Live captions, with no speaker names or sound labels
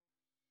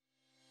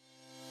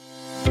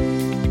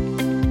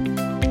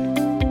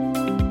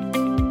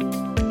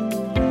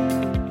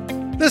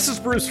This is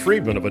Bruce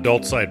Friedman of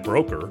Adult Site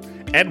Broker,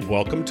 and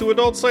welcome to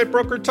Adult Site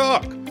Broker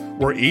Talk,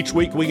 where each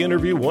week we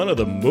interview one of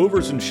the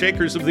movers and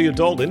shakers of the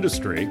adult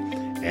industry,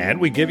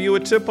 and we give you a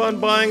tip on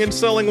buying and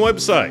selling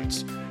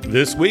websites.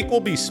 This week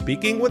we'll be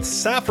speaking with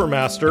Sapphire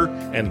Master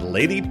and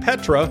Lady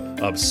Petra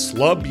of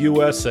Slub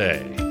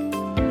USA.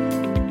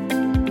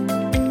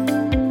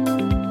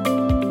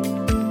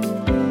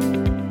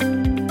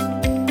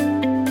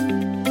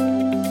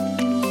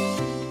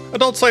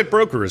 Adult Site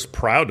Broker is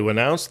proud to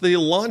announce the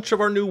launch of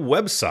our new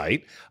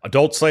website,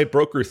 Adult Site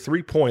Broker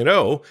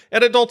 3.0,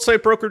 at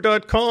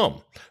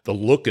adultsitebroker.com. The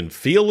look and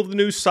feel of the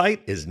new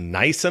site is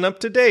nice and up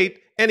to date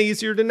and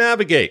easier to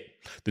navigate.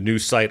 The new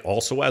site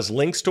also has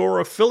links to our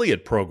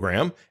affiliate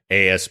program,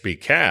 ASB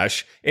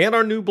Cash, and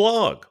our new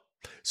blog.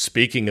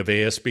 Speaking of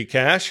ASB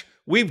Cash,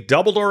 we've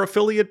doubled our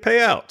affiliate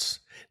payouts.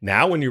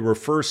 Now when you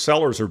refer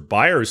sellers or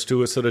buyers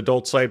to us at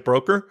Adult Site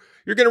Broker,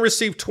 you're going to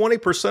receive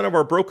 20% of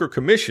our broker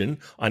commission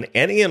on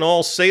any and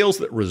all sales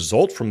that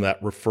result from that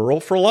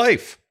referral for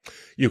life.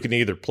 You can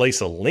either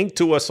place a link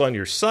to us on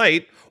your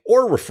site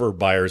or refer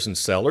buyers and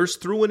sellers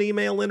through an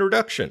email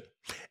introduction.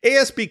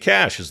 ASB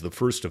Cash is the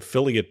first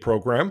affiliate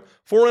program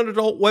for an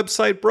adult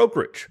website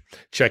brokerage.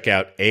 Check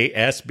out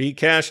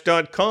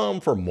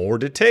asbcash.com for more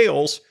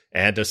details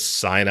and to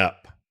sign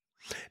up.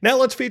 Now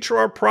let's feature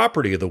our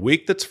property of the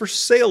week that's for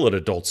sale at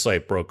Adult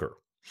Site Broker.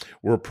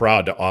 We're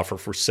proud to offer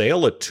for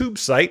sale a tube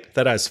site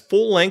that has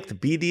full-length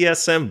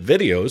BDSM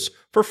videos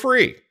for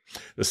free.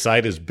 The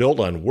site is built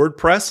on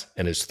WordPress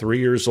and is 3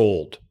 years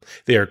old.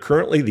 They are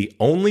currently the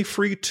only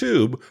free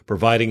tube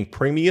providing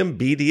premium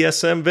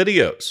BDSM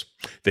videos.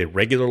 They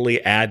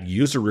regularly add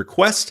user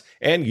requests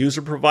and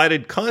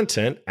user-provided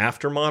content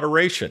after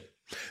moderation.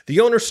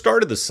 The owner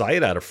started the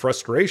site out of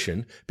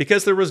frustration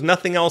because there was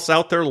nothing else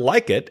out there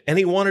like it, and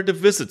he wanted to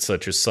visit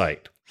such a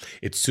site.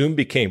 It soon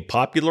became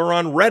popular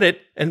on Reddit,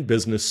 and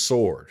business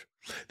soared.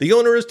 The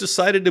owner has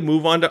decided to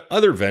move on to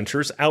other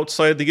ventures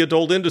outside the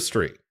adult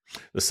industry.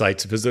 The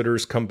site's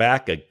visitors come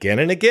back again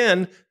and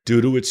again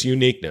due to its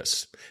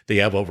uniqueness. They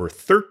have over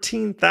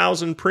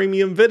 13,000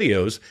 premium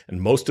videos,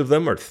 and most of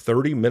them are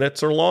 30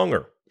 minutes or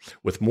longer.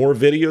 With more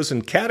videos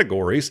and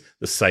categories,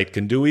 the site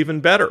can do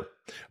even better.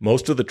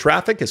 Most of the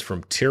traffic is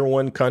from Tier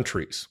 1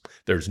 countries.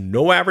 There's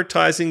no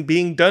advertising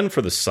being done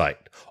for the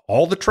site.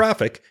 All the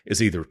traffic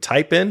is either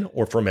type-in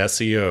or from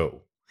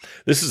SEO.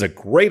 This is a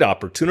great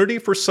opportunity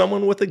for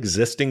someone with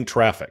existing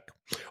traffic.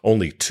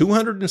 Only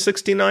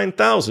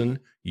 $269,000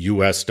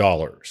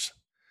 US.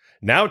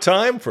 Now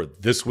time for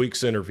this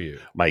week's interview.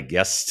 My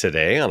guests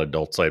today on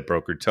Adult Site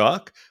Broker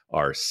Talk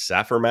are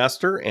Sapphire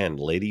Master and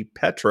Lady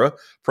Petra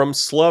from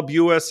Slub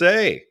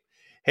USA.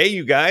 Hey,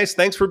 you guys,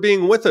 thanks for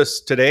being with us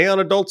today on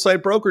Adult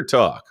Site Broker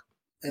Talk.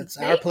 It's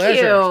our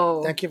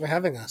pleasure. Thank you for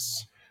having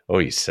us. Oh,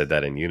 you said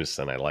that in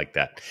unison. I like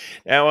that.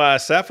 Now,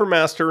 Sapphire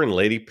Master and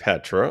Lady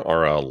Petra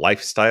are a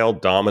lifestyle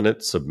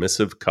dominant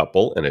submissive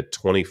couple in a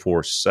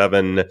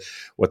 24/7,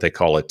 what they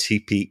call a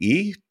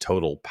TPE,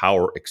 Total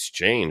Power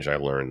Exchange. I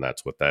learned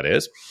that's what that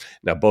is.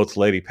 Now, both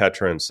Lady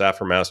Petra and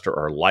Sapphire Master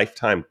are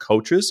lifetime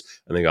coaches,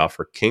 and they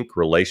offer kink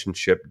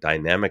relationship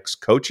dynamics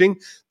coaching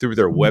through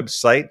their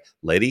website,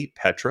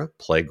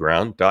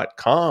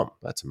 LadyPetraPlayground.com.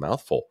 That's a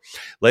mouthful.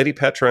 Lady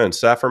Petra and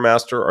Sapphire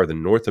Master are the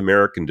North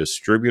American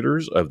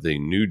distributors of the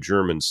new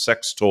German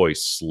sex toy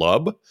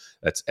Slub.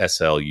 That's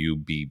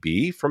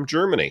SLUBB from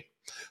Germany.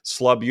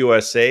 Slub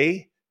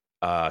USA,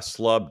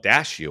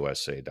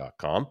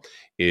 slub-usa.com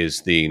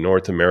is the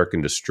North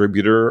American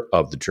distributor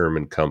of the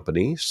German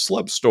company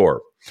Slub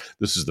Store.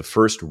 This is the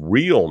first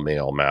real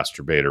male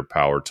masturbator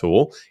power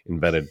tool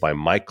invented by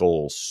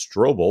Michael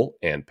Strobel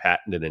and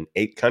patented in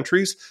 8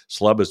 countries.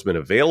 Slub has been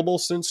available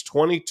since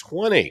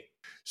 2020.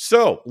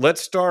 So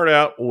let's start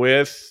out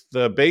with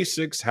the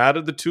basics. How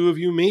did the two of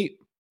you meet?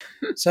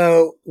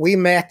 So we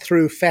met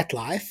through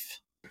FetLife.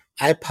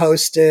 I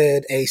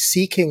posted a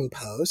Seeking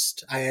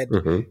post. I had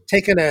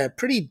taken a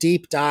pretty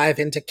deep dive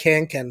into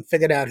kink and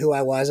figured out who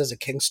I was as a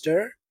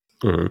kinkster.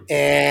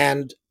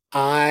 And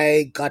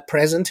I got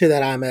present to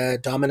that I'm a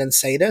dominant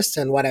sadist,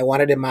 and what I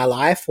wanted in my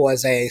life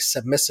was a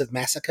submissive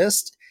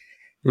masochist.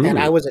 And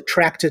I was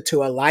attracted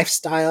to a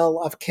lifestyle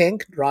of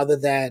kink rather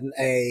than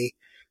a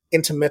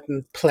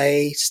intermittent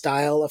play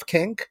style of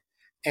kink.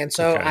 And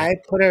so I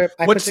put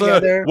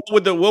together.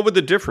 What would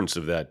the difference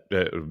of that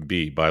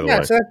be? By the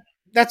way, so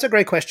that's a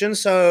great question.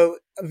 So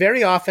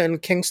very often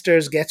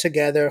kinksters get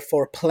together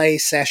for play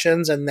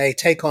sessions, and they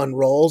take on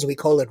roles. We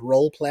call it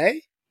role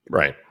play,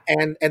 right?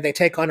 And they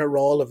take on a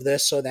role of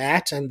this or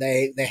that, and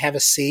they have a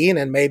scene,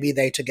 and maybe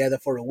they together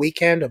for a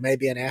weekend, or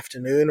maybe an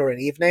afternoon or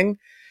an evening,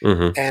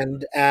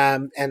 and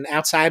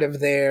outside of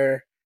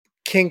their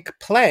kink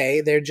play,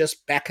 they're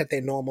just back at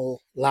their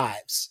normal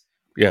lives.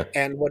 Yeah.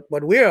 And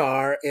what we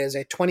are is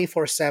a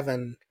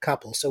 24/7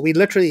 couple. So we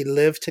literally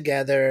live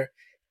together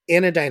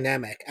in a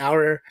dynamic.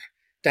 Our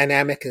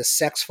dynamic is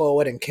sex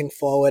forward and kink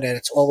forward, and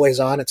it's always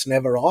on. It's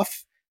never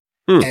off.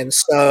 And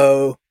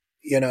so,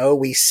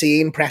 we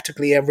scene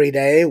practically every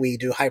day. We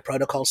do high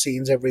protocol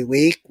scenes every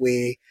week.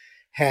 We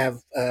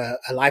have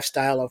a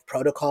lifestyle of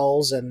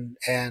protocols and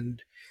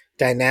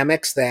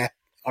dynamics that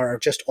are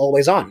just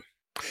always on.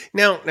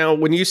 Now,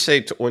 when you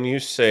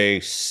say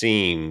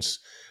scenes,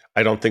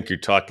 I don't think you're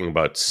talking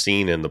about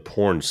scene in the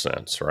porn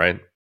sense, right?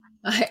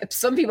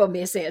 Some people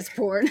may say it's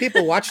porn.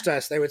 People watched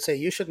us; they would say,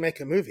 "You should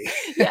make a movie."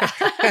 Yeah.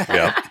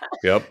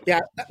 Yep. Yeah.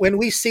 When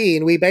we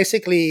scene, we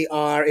basically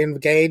are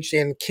engaged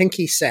in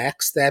kinky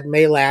sex that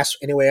may last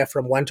anywhere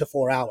from 1 to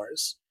 4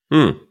 hours.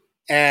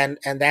 And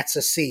that's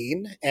a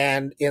scene.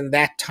 And in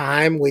that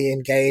time, we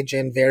engage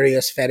in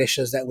various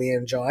fetishes that we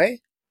enjoy.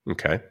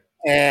 Okay.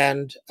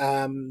 And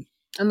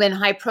then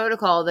high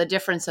protocol, the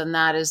difference in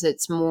that is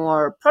it's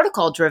more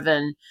protocol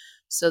driven.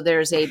 So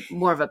there's a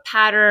more of a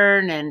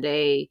pattern and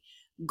a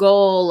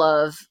goal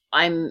of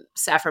I'm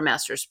Saffron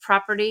Master's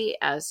property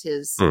as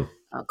his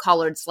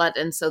collared slut.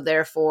 And so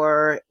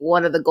therefore,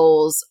 one of the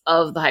goals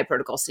of the high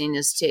protocol scene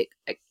is to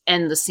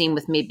end the scene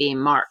with me being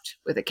marked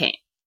with a cane.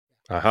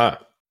 Uh-huh.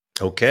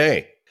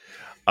 Okay.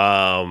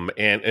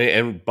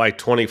 And by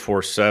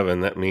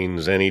 24/7, that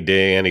means any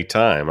day, any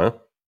time, huh?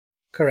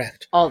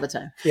 Correct. All the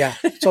time. Yeah.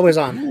 It's always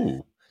on.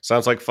 Ooh,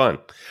 sounds like fun.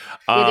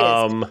 It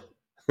is. Well,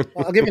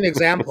 I'll give you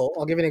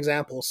an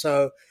example.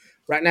 So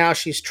right now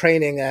she's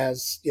training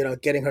as,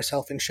 getting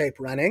herself in shape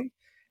running.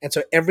 And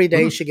so every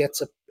day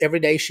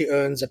she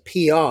earns a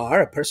PR,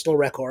 a personal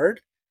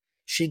record.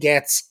 She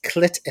gets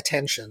clit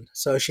attention.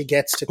 So she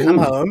gets to come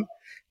home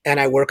and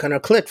I work on her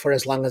clit for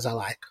as long as I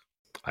like.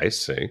 I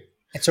see.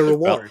 It's a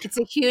reward. Well, it's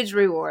a huge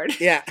reward.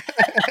 Yeah.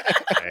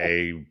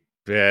 I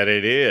bet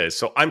it is.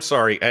 So I'm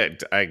sorry,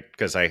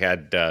 because I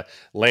had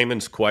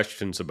layman's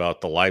questions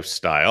about the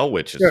lifestyle,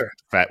 which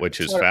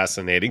is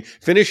fascinating.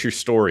 Finish your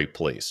story,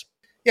 please.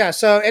 Yeah.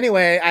 So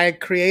anyway, I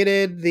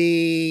created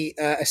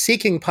a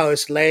seeking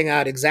post laying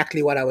out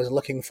exactly what I was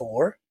looking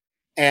for,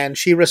 and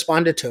she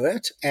responded to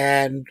it.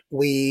 And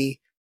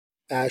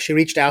she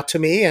reached out to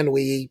me, and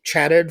we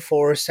chatted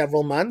for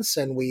several months,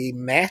 and we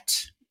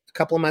met a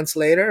couple of months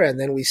later, and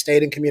then we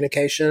stayed in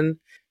communication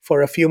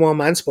for a few more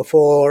months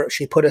before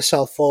she put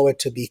herself forward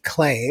to be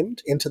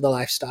claimed into the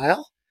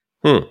lifestyle.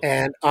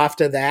 And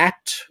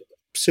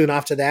soon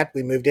after that,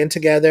 we moved in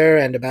together.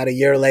 And about a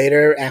year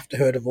later, after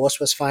her divorce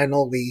was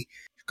final,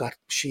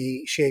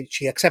 she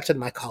accepted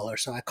my collar.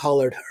 So I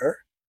collared her.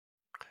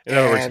 In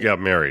other words, you got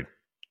married.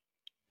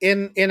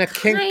 In a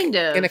kink, kind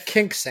of, in a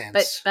kink sense.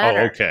 But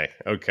better.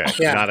 Okay.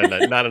 Yeah.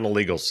 Not in a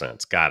legal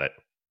sense. Got it.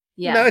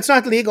 Yeah. No, it's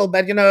not legal,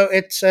 but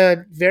it's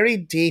a very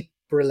deep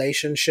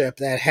relationship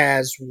that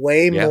has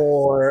way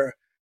more.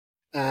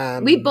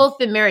 We've both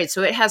been married,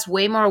 so it has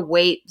way more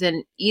weight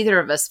than either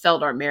of us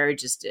felt our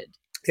marriages did.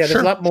 Yeah,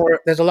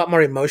 there's a lot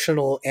more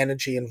emotional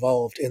energy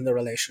involved in the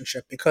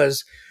relationship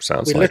because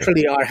we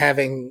literally are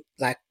having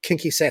like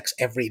kinky sex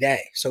every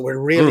day. So we're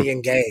really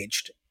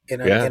engaged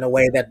in a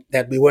way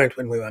that we weren't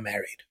when we were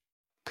married.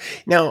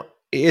 Now,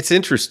 it's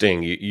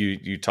interesting.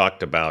 You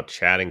talked about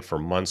chatting for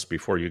months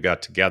before you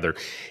got together.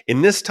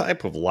 In this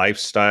type of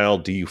lifestyle,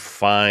 do you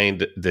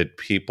find that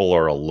people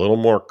are a little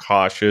more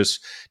cautious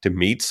to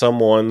meet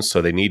someone, so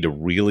they need to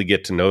really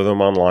get to know them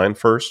online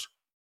first?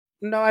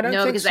 No, I don't think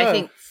so. No, because I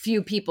think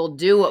few people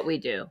do what we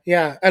do.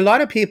 Yeah, a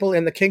lot of people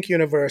in the kink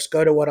universe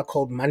go to what are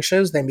called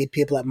munches. They meet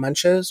people at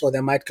munches, or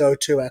they might go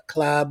to a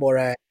club or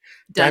a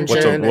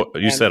dungeon.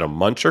 You said a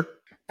muncher?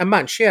 A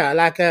munch, yeah.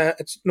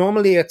 It's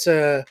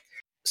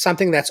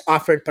something that's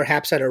offered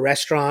perhaps at a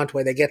restaurant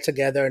where they get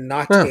together,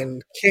 not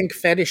in kink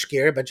fetish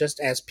gear, but just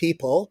as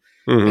people.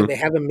 And they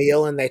have a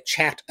meal and they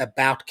chat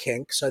about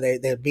kink. So they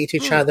meet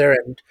each other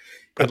and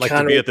I'd like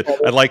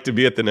to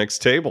be at the next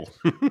table.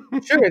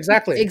 Sure,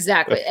 exactly.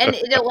 Exactly. And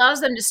it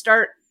allows them to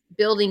start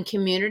building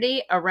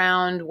community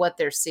around what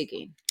they're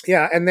seeking.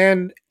 Yeah. And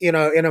then, in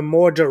a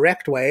more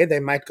direct way,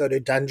 they might go to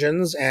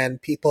dungeons and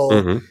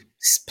people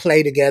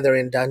play together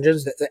in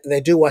dungeons.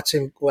 They do what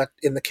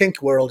in the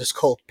kink world is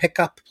called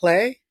pickup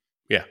play.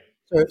 Yeah.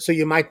 So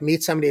you might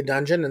meet somebody in a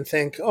dungeon and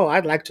think, oh,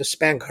 I'd like to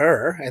spank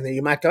her. And then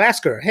you might go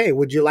ask her, hey,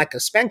 would you like a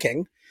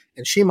spanking?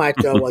 And she might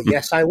go, well,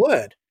 yes, I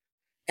would.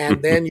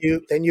 And then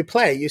you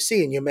play, you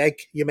see, and you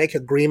make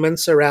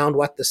agreements around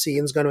what the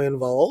scene's going to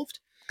involve.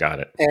 Got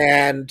it.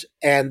 And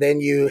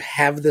then you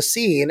have the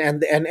scene.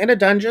 And in a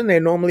dungeon, there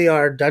normally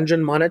are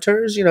dungeon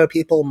monitors,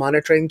 people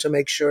monitoring to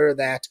make sure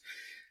that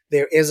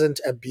there isn't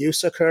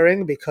abuse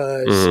occurring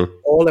because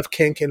all of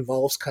kink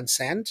involves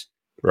consent.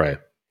 Right.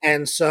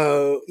 And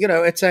so,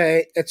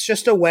 it's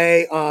just a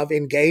way of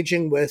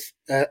engaging with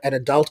an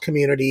adult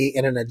community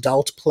in an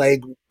adult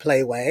play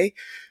way.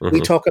 We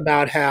talk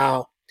about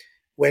how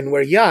when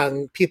we're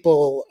young,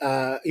 people,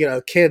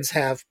 kids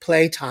have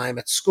playtime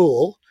at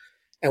school.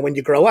 And when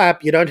you grow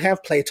up, you don't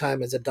have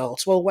playtime as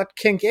adults. Well, what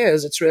kink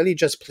is, it's really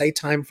just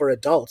playtime for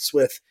adults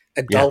with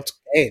adult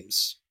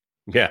games.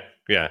 Yeah.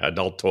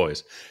 Adult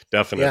toys.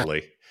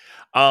 Definitely.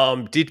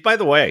 Yeah. By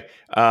the way,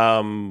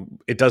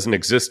 it doesn't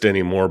exist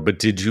anymore, but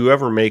did you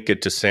ever make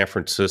it to San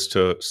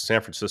Francisco?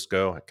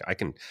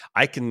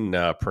 I can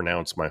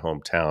pronounce my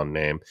hometown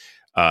name,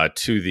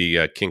 to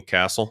the Kink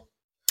Castle.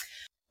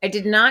 I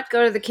did not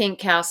go to the Kink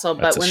Castle,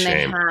 That's but a when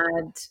they shame.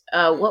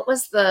 had, what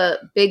was the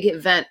big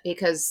event?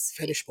 Because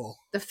Fetish ball.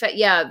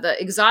 the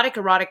exotic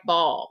erotic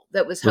ball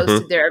that was Mhm.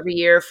 hosted there every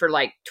year for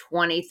like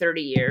 20,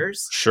 30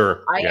 years.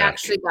 Sure. I Yeah.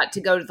 actually got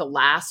to go to the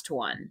last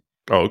one.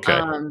 Oh,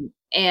 okay.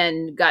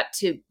 And got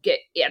to get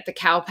at the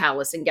Cow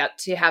Palace and got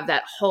to have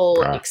that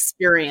whole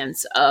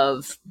experience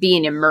of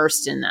being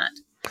immersed in that.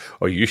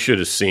 Oh, you should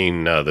have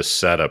seen the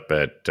setup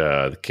at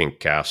the Kink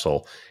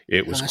Castle.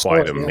 It was I saw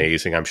quite it, yeah.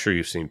 amazing. I'm sure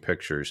you've seen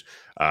pictures.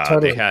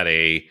 Totally. They had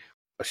a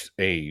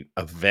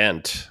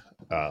event,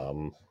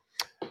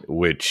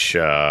 which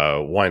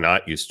Why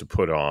Not used to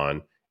put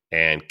on,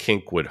 and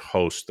Kink would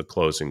host the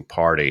closing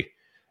party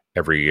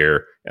every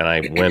year. And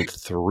I went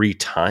 3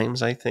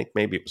 times, I think.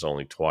 Maybe it was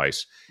only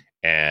twice.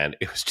 And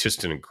it was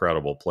just an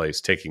incredible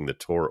place. Taking the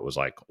tour, it was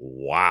like,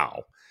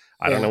 wow.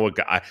 I don't know what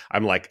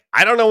I'm like.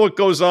 I don't know what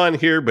goes on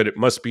here, but it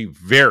must be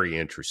very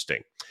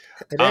interesting.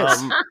 It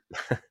is.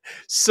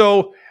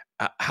 So,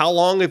 how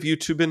long have you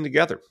two been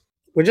together?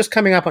 We're just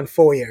coming up on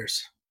 4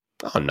 years.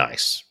 Oh,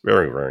 nice.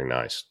 Very, very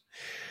nice.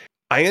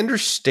 I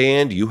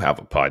understand you have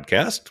a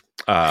podcast.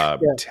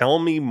 Tell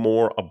me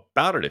more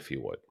about it, if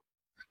you would.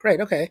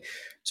 Great. Okay.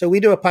 So we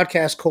do a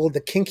podcast called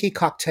the Kinky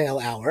Cocktail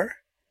Hour.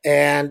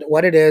 And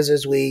what it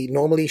is we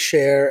normally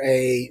share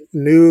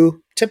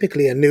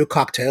typically a new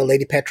cocktail.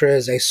 Lady Petra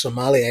is a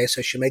sommelier,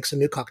 so she makes a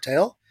new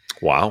cocktail.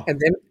 Wow.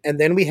 And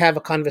then we have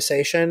a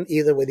conversation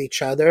either with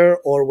each other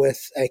or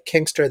with a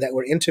kinkster that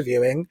we're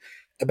interviewing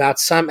about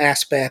some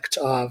aspect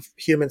of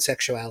human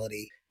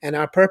sexuality. And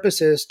our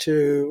purpose is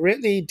to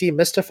really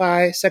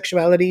demystify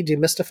sexuality,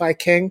 demystify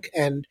kink.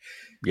 And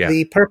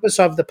the purpose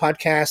of the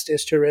podcast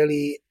is to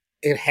really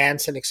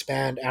enhance and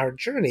expand our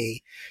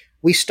journey.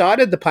 We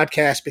started the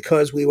podcast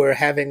because we were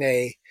having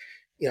a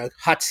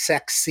hot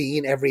sex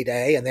scene every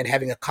day and then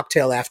having a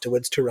cocktail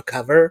afterwards to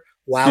recover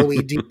while we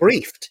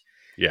debriefed.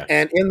 Yeah.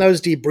 And in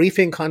those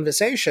debriefing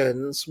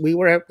conversations, we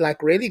were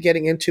like really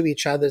getting into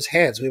each other's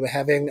heads. We were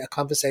having a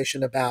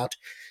conversation about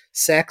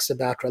sex,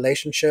 about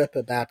relationship,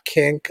 about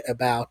kink,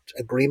 about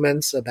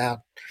agreements, about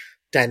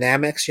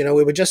dynamics.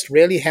 We were just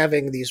really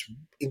having these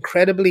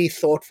incredibly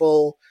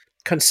thoughtful,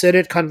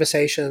 considered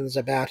conversations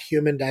about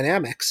human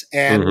dynamics.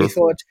 And we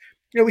thought,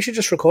 we should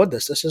just record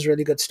this. This is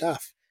really good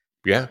stuff.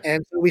 Yeah.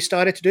 And so we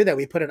started to do that.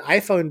 We put an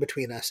iPhone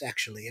between us,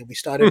 actually, and we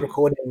started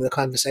recording the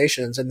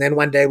conversations. And then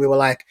one day we were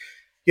like,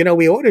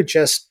 we ought to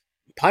just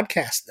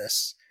podcast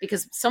this.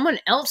 Because someone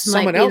else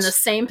might be in the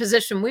same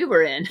position we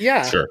were in.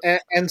 Yeah. Sure.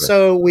 And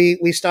so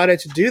we started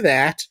to do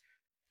that.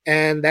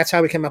 And that's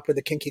how we came up with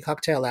the Kinky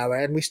Cocktail Hour.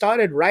 And we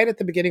started right at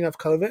the beginning of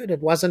COVID.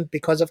 It wasn't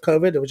because of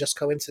COVID. It was just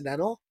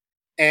coincidental.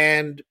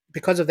 And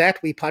because of that,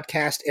 we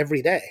podcast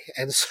every day.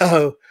 And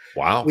so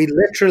wow, we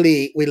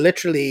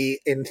literally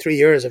in 3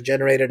 years have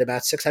generated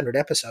about 600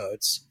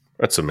 episodes.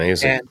 That's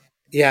amazing. And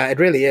yeah, it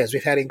really is.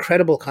 We've had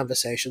incredible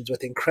conversations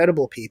with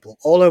incredible people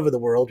all over the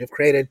world. We've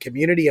created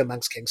community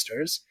amongst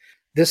kinksters.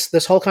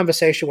 This whole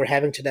conversation we're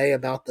having today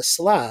about the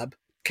slub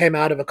came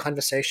out of a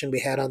conversation we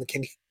had on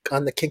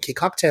the Kinky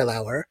Cocktail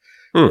Hour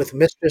with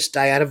Mistress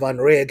Diana Von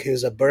Rigg,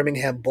 who's a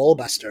Birmingham ball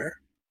buster.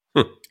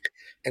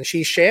 And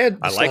she shared.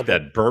 I like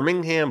that.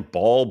 Birmingham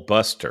ball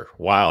buster.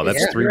 Wow,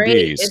 that's 3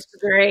 Bs. It's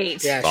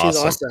great. Yeah, she's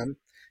awesome.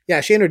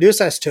 Yeah, she introduced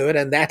us to it,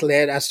 and that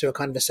led us to a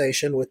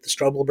conversation with the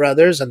Strobel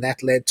brothers, and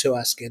that led to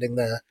us getting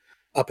the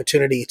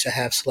opportunity to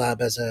have slub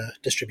as a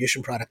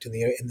distribution product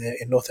in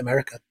North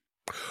America.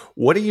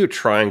 What are you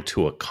trying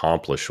to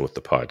accomplish with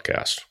the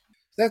podcast?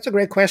 That's a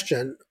great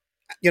question.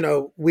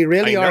 We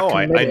really are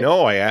committed. I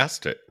know. I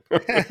asked it.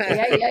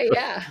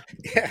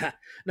 Yeah.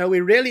 No,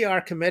 we really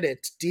are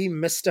committed to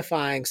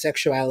demystifying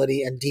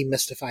sexuality and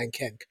demystifying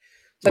kink.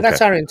 So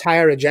that's our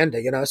entire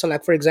agenda, So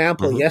like, for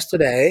example,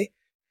 yesterday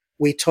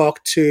we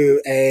talked to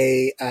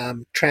a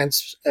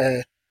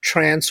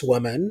trans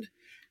woman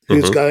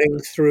who's going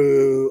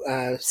through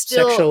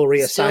sexual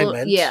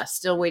reassignment.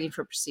 Still waiting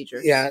for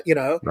procedure. Yeah,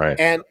 right.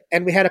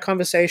 And we had a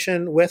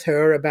conversation with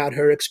her about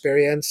her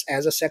experience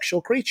as a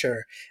sexual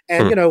creature.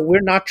 And,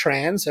 we're not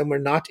trans and we're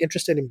not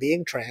interested in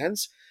being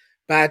trans,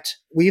 but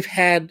we've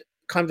had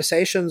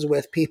conversations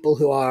with people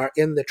who are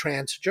in the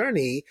trans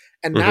journey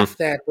enough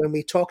that when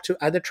we talk to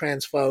other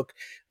trans folk,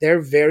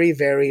 they're very,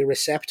 very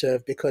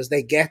receptive because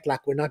they get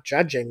like, we're not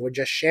judging, we're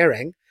just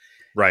sharing.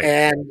 Right.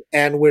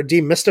 And we're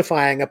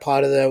demystifying a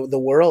part of the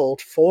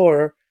world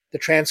for the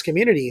trans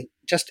community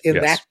just in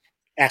that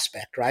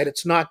aspect, right?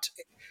 It's not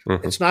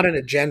an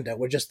agenda.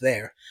 We're just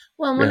there.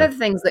 Well, one of the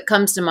things that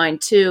comes to mind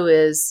too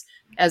is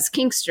as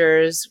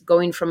kinksters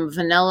going from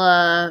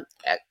vanilla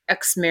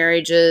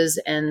ex-marriages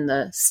and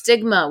the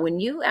stigma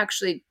when you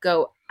actually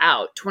go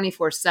out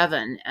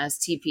 24/7 as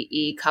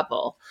TPE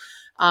couple,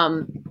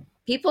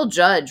 people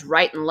judge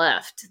right and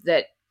left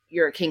that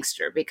you're a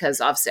kinkster because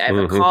obviously I have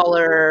a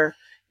collar.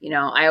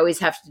 I always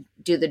have to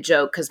do the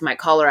joke because my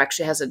collar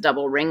actually has a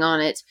double ring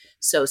on it.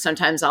 So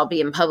sometimes I'll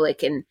be in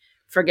public and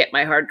forget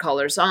my hard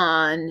collars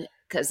on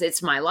because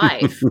it's my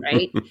life,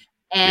 right?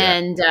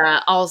 And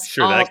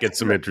that gets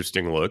some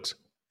interesting looks.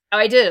 Oh,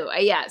 I do.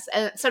 Yes.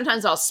 And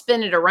sometimes I'll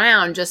spin it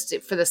around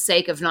for the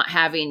sake of not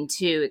having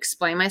to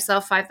explain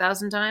myself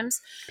 5,000 times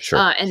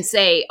Sure. and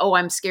say, oh,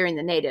 I'm scaring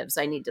the natives.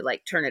 I need to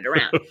like turn it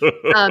around.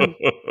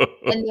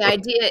 And the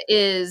idea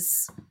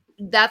is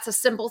that's a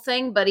simple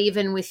thing. But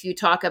even if you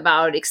talk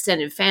about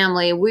extended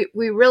family, we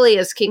really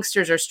as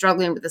Kinksters are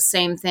struggling with the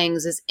same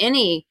things as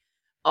any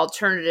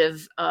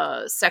alternative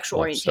sexual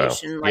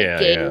orientation like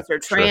gays or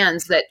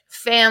trans, that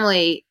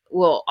family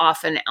will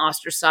often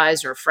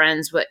ostracize, or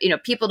friends, but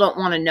people don't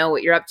want to know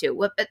what you're up to.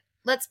 But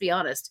let's be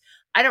honest,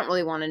 I don't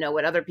really want to know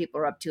what other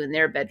people are up to in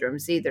their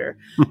bedrooms either.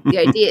 The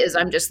idea is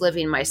I'm just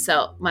living my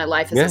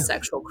life as a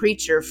sexual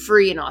creature,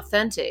 free and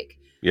authentic.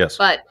 Yes.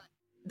 But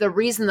the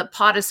reason the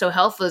pot is so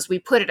helpful is we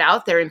put it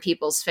out there in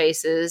people's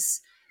faces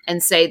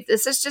and say,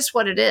 this is just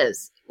what it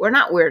is. We're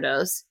not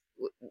weirdos.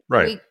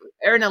 Right.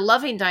 We are in a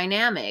loving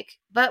dynamic,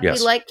 but we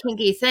like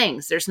kinky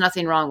things. There's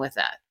nothing wrong with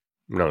that.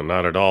 No,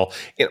 not at all.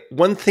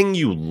 One thing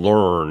you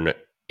learn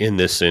in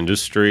this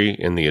industry,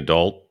 in the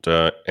adult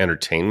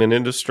entertainment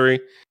industry,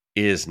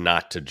 is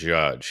not to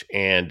judge.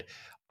 And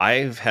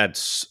I've had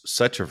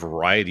such a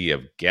variety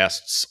of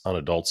guests on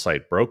Adult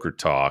Site Broker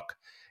Talk,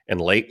 and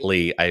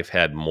lately I've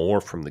had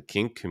more from the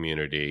kink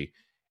community,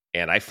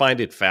 and I find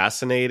it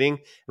fascinating.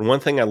 And one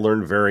thing I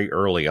learned very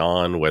early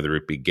on, whether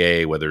it be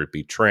gay, whether it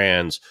be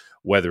trans,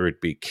 whether it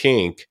be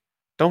kink,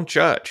 don't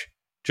judge.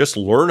 Just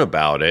learn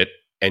about it,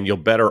 and you'll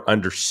better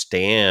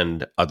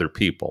understand other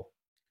people.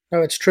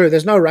 No, it's true.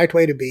 There's no right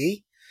way to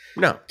be.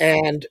 No.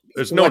 And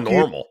there's no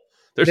normal.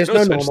 There's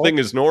no such thing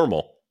as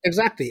normal.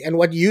 Exactly. And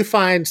what you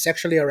find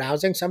sexually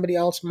arousing, somebody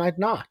else might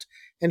not.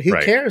 And who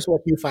cares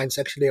what you find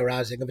sexually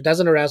arousing? If it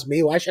doesn't arouse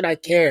me, why should I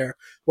care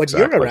what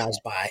you're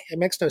aroused by? It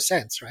makes no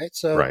sense, right?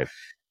 So,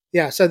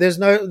 so there's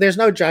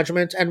no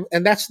judgment.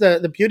 And that's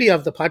the beauty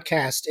of the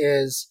podcast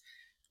is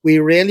we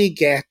really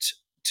get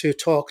to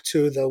talk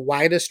to the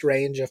widest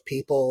range of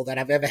people that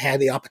I've ever had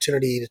the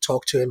opportunity to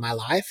talk to in my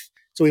life.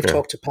 So we've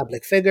talked to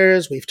public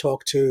figures, we've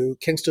talked to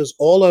Kinksters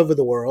all over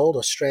the world,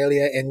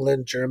 Australia,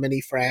 England,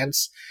 Germany,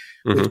 France.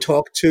 We've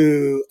talked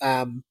to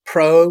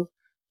pro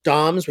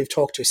doms, we've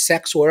talked to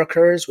sex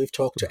workers, we've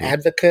talked to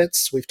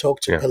advocates, we've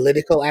talked to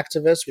political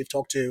activists, we've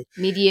talked to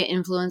media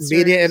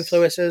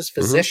influencers,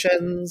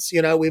 physicians.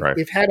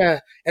 We've had an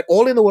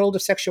all in the world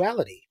of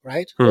sexuality,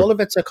 right? All of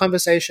it's a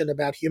conversation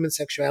about human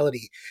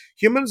sexuality.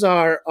 Humans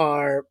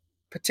are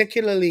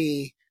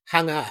particularly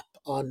hung up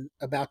on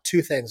about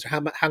two things.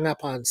 They're hung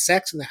up on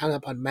sex and they're hung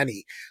up on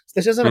money. So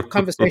this isn't a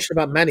conversation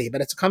about money, but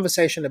it's a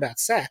conversation about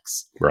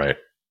sex. Right.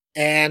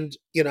 And,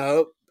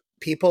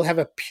 people have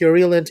a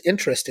purulent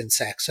interest in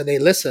sex. So they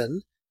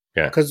listen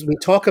because we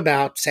talk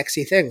about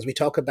sexy things. We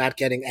talk about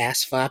getting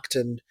ass fucked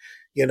and,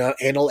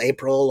 anal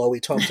April, or we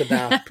talked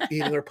about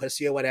eating her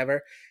pussy or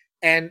whatever.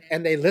 And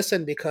they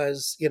listen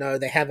because,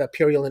 they have a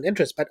purulent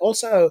interest. But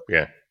also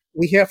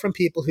we hear from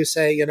people who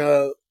say,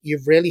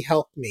 you've really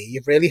helped me.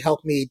 You've really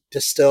helped me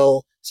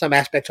distill some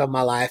aspect of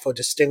my life or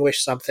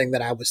distinguish something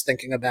that I was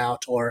thinking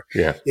about, or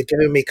you've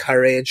given me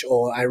courage,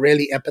 or I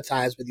really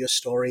empathize with your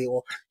story.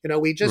 Or,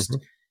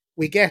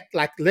 we get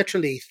like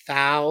literally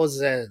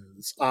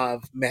thousands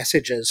of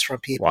messages from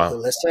people who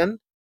listen,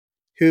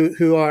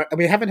 who are,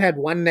 we haven't had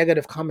one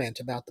negative comment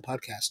about the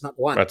podcast, not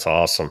one. That's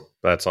awesome.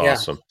 That's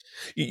awesome.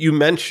 You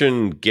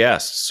mentioned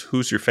guests.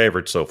 Who's your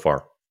favorite so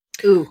far?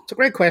 Ooh, it's a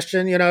great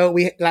question.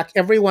 We like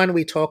everyone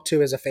we talk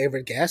to is a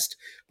favorite guest.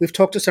 We've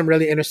talked to some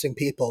really interesting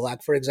people.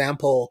 Like, for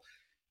example,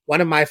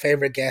 one of my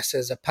favorite guests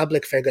is a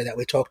public figure that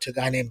we talked to, a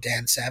guy named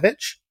Dan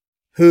Savage,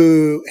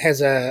 who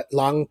has a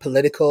long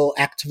political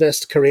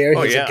activist career.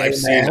 He's a gay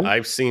man.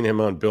 I've seen him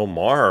on Bill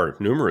Maher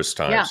numerous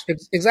times. Yeah,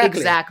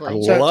 exactly.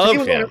 I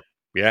love him.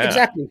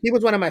 Exactly. He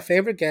was one of my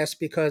favorite guests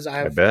because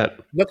I've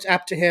looked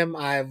up to him.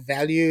 I've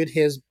valued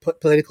his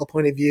political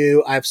point of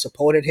view. I've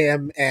supported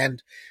him.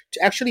 And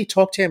to actually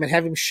talk to him and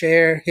have him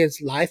share his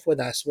life with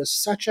us was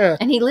such a...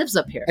 And he lives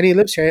up here. And he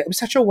lives here. It was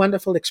such a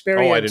wonderful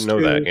experience. Oh, I didn't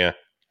know that,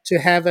 to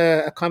have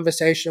a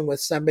conversation with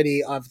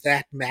somebody of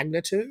that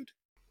magnitude.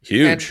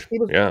 Huge.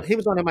 And he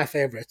was one of my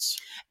favorites.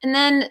 And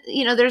then,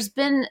 there's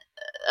been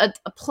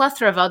a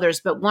plethora of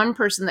others, but one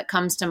person that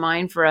comes to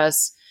mind for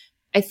us,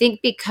 I think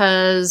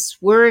because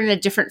we're in a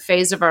different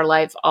phase of our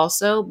life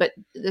also, but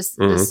this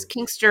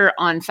kinkster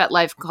on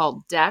FetLife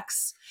called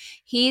Dex,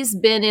 he's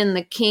been in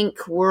the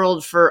kink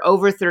world for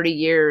over 30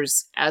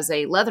 years as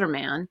a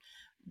Leatherman,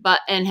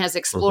 and has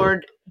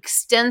explored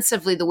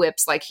extensively the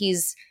whips. Like,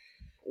 he's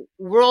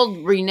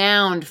world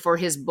renowned for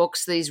his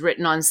books that he's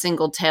written on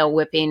single tail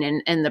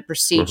whipping and the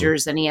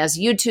procedures. And he has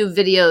YouTube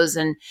videos.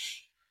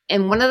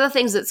 And one of the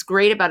things that's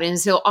great about it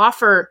is he'll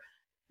offer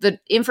the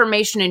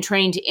information and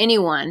training to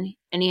anyone.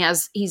 And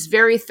he's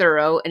very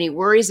thorough, and he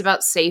worries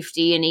about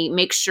safety, and he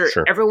makes sure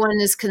everyone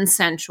is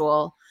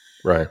consensual.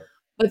 Right.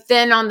 But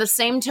then on the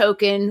same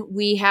token,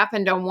 we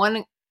happened on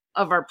one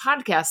of our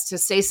podcasts to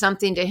say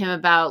something to him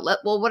about,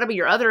 what are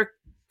your other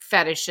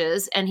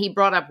fetishes? And he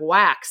brought up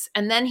wax.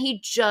 And then he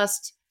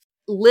just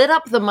lit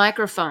up the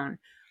microphone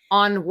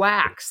on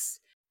wax.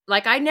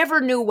 like, I never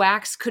knew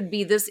wax could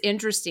be this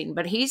interesting,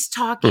 but he's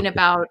talking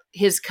about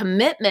his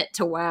commitment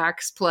to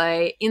wax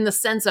play in the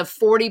sense of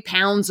 40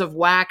 pounds of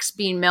wax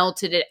being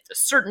melted at a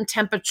certain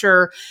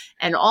temperature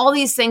and all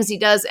these things he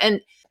does. And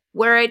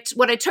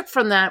what I took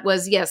from that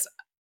was, yes,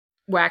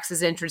 wax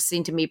is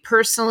interesting to me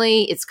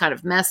personally. It's kind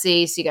of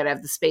messy, so you got to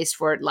have the space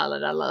for it, la, la,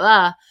 la, la,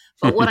 la.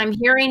 But what I'm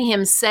hearing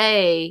him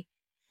say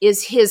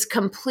is his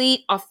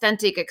complete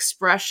authentic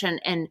expression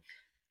and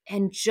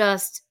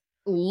just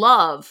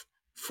love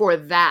for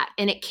that.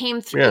 And it came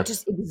through, it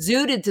just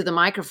exuded to the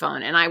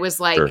microphone. And I was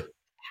like,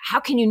 how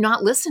can you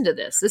not listen to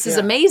this? This is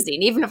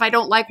amazing. Even if I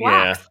don't like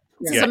wax.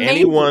 This is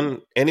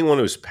amazing. Anyone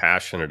who's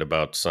passionate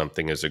about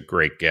something is a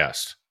great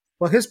guest.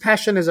 Well, his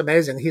passion is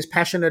amazing. He's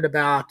passionate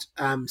about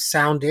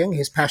sounding.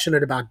 He's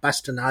passionate about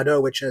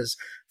bastonado, which is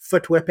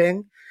foot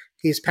whipping.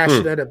 He's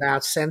passionate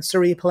about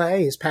sensory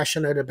play. He's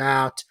passionate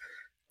about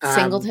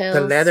singletails.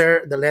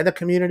 The leather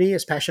community.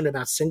 He's passionate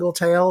about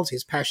singletails.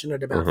 He's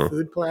passionate about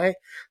food play.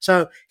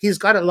 So he's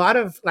got a lot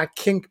of like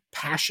kink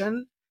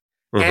passion,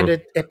 and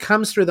it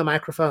comes through the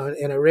microphone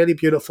in a really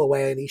beautiful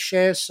way. And he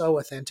shares so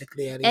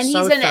authentically, and he's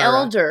an thorough.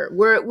 elder.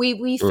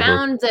 We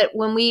found that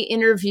when we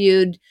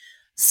interviewed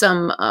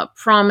some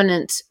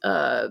prominent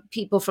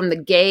people from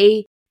the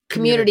gay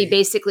community,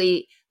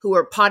 basically, who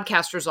were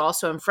podcasters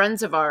also and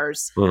friends of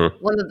ours,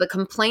 one of the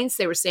complaints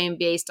they were saying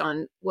based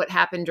on what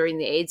happened during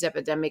the AIDS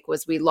epidemic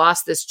was we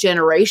lost this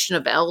generation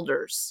of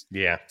elders.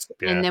 Yeah.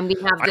 And then we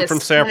have this. I'm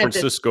from San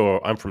Francisco.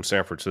 I'm from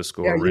San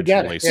Francisco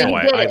originally. Yeah. So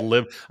I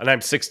lived, and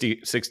I'm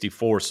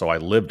 64, so I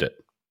lived it.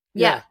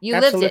 Yeah, you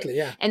lived it.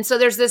 Yeah. And so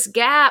there's this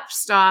gap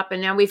stop, and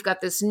now we've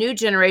got this new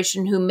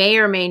generation who may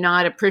or may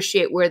not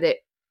appreciate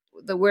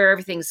where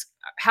everything's,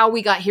 how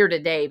we got here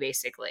today,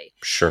 basically.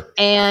 Sure.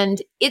 And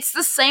it's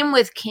the same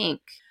with kink.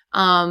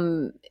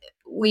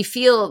 We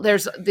feel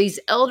there's these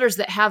elders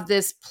that have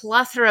this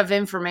plethora of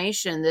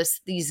information,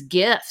 these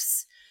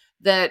gifts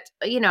that,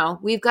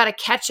 we've got to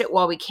catch it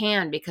while we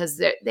can,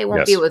 because they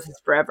won't be with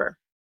us forever.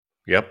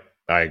 Yep,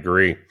 I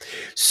agree.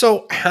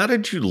 So how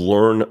did you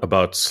learn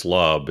about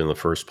SLUB in the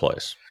first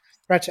place?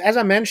 Right. So as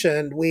I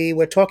mentioned, we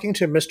were talking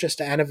to Mistress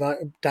Diana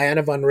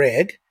von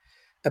Rigg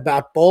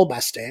about ball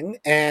busting,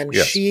 and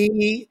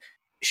she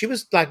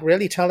was like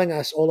really telling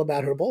us all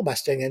about her ball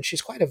busting, and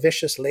she's quite a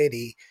vicious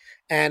lady.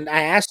 And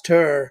I asked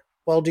her,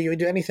 well, do you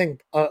do anything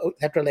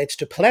that relates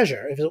to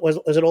pleasure?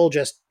 Was it all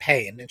just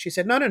pain? And she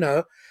said,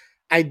 no.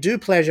 I do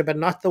pleasure, but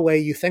not the way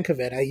you think of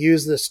it. I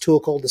use this tool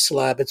called the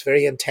SLUB. It's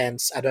very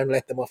intense. I don't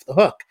let them off the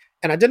hook.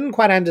 And I didn't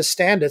quite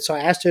understand it, so I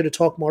asked her to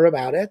talk more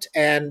about it.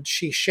 And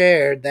she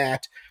shared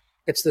that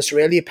it's this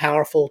really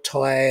powerful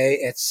toy.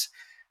 It's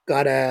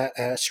got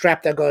a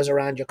strap that goes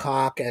around your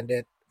cock, and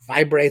it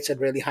vibrates at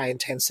really high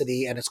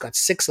intensity, and it's got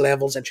 6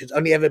 levels, and she's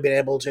only ever been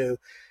able to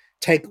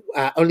take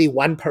only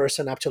one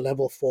person up to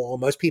level 4.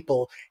 Most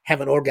people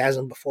have an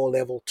orgasm before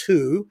level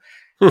 2.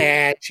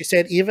 And she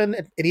said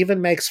it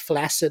even makes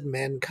flaccid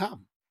men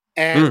come.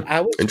 And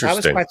I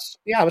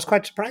was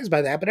quite surprised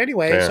by that. But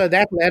anyway, so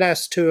that led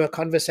us to a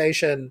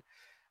conversation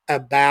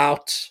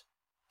about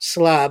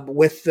SLUB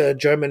with the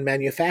German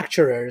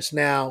manufacturers.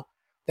 Now,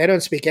 they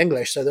don't speak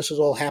English, so this was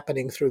all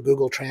happening through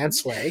Google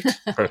Translate.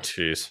 Oh,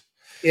 jeez.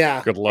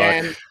 Yeah. Good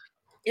luck.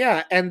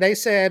 And they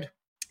said,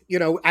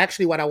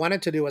 actually what I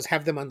wanted to do was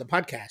have them on the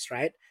podcast,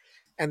 right?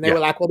 And they were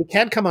like, well, we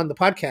can't come on the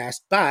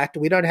podcast, but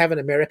we don't have an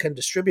American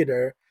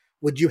distributor.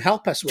 Would you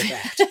help us with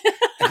that?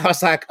 And I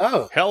was like,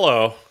 oh.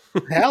 Hello.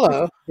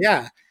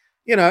 Yeah.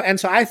 And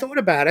so I thought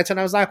about it, and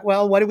I was like,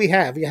 well, what do we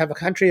have? You have a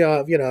country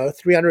of,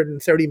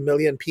 330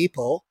 million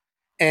people,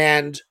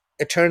 and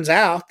it turns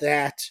out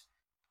that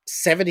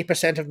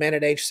 70% of men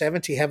at age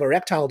 70 have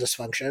erectile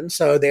dysfunction.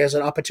 So there's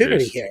an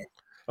opportunity here.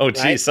 Oh,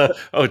 geez.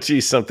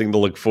 Right? Something to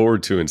look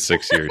forward to in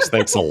 6 years.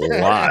 Thanks a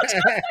lot.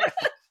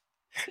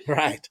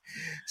 Right.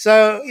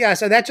 So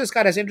that just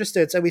got us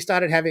interested. So we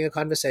started having a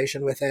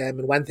conversation with them,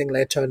 and one thing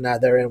led to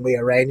another, and we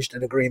arranged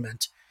an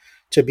agreement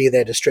to be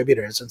their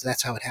distributors. And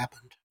that's how it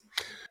happened.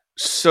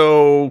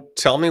 So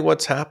tell me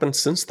what's happened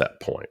since that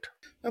point.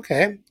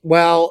 Okay.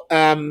 Well,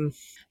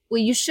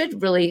 you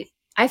should really,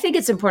 I think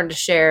it's important to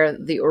share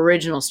the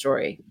original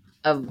story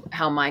of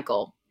how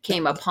Michael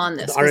came upon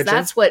this, because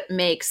that's what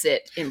makes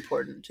it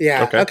important.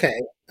 Yeah. Okay.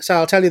 So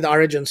I'll tell you the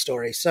origin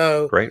story.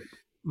 So great.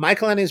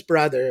 Michael and his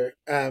brother,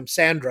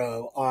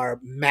 Sandro, are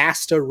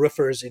master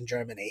roofers in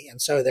Germany.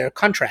 And so they're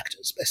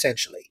contractors,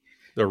 essentially.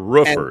 They're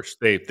roofers.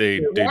 They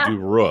do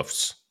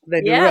roofs.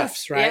 They do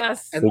roofs, right?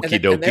 Yes.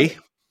 Okie dokie.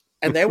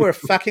 And they were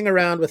fucking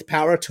around with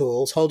power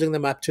tools, holding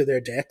them up to their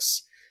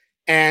dicks.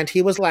 And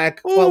he was like,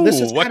 well,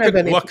 this is kind of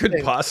an what could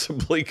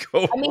possibly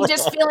go wrong?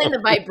 Just feeling the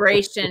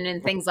vibration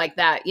and things like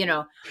that,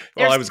 Well,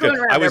 I was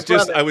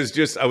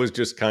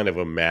just kind of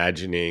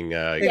imagining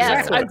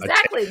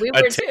exactly.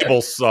 a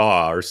table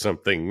saw or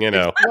something,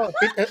 Well,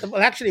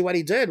 actually what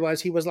he did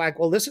was he was like,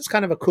 well, this is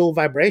kind of a cool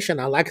vibration.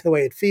 I like the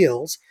way it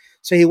feels.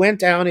 So he went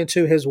down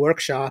into his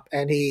workshop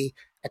and he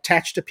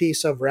attached a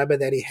piece of rubber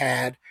that he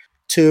had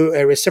to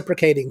a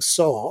reciprocating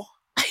saw.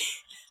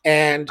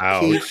 And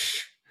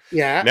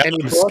Yeah, Now and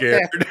he I'm brought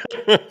scared.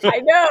 that.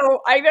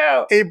 I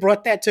know. He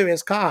brought that to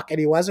his cock, and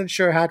he wasn't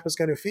sure how it was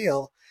going to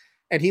feel,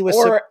 and he was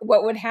Or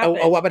what would happen.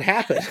 or what would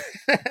happen.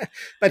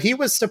 But he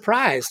was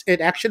surprised.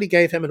 It actually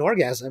gave him an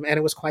orgasm, and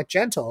it was quite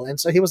gentle. And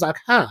so he was like,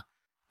 "Huh,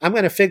 I'm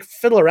going to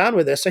fiddle around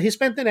with this." So he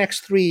spent the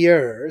next 3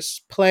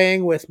 years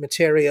playing with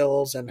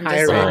materials and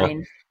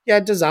hiring,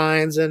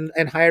 designs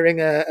and hiring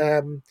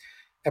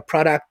a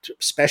product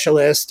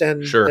specialist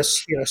and Sure.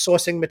 this,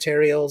 sourcing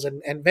materials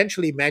and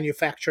eventually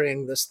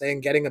manufacturing this thing,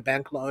 getting a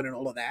bank loan and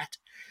all of that.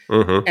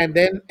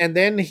 Mm-hmm. And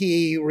then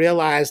he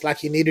realized like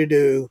he needed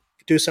to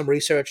do some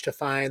research to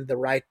find the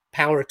right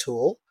power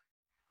tool,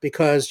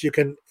 because you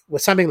can,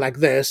 with something like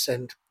this,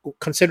 and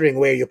considering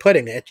where you're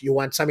putting it, you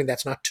want something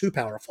that's not too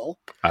powerful.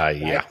 Right?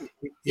 Yeah.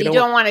 You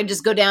don't want to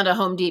just go down to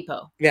Home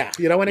Depot. Yeah,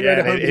 you don't want to go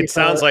to Home Depot.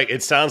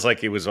 It sounds like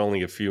he was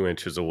only a few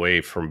inches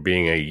away from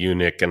being a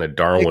eunuch and a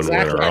Darwin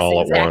winner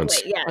all at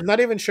once. Yes. I'm not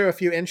even sure a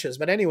few inches,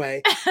 but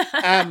anyway.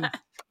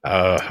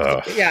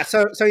 So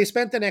he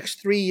spent the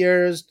next 3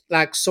 years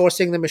like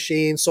sourcing the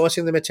machine,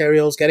 sourcing the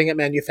materials, getting it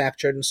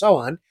manufactured, and so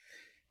on.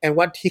 And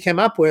what he came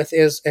up with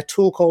is a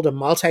tool called a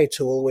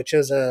multi-tool, which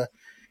is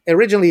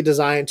originally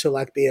designed to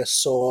like be a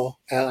saw,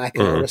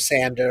 or a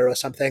sander or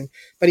something.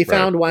 But he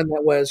found one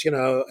that was,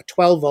 a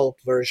 12-volt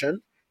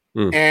version.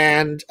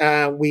 And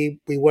we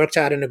worked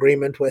out an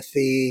agreement with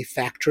the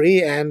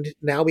factory, and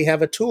now we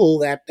have a tool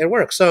that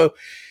works. So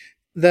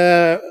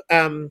the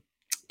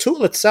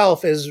tool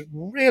itself is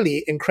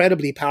really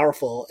incredibly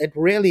powerful. It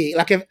really,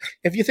 like,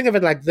 if you think of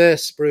it like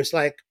this, Bruce,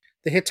 like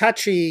the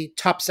Hitachi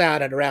tops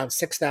out at around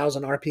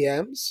 6,000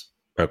 RPMs.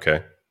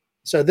 Okay.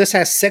 So this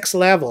has 6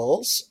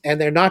 levels, and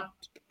they're not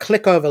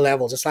click over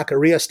levels. It's like a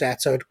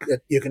rheostat, so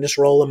you can just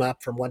roll them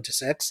up from 1 to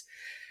 6.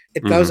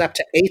 It goes up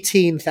to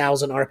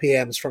 18,000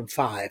 RPMs from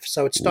 5.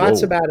 So it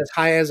starts about as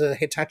high as a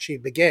Hitachi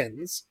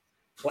begins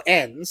or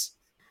ends.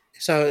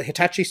 So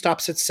Hitachi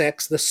stops at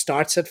 6, this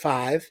starts at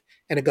 5,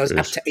 and it goes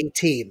up to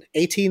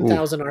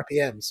 18,000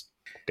 RPMs.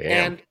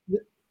 Damn.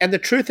 And the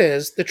truth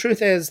is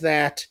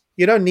that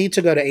you don't need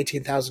to go to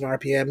 18,000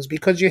 RPMs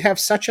because you have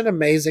such an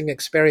amazing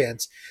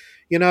experience.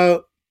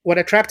 What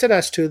attracted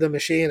us to the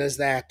machine is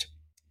that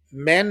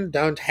men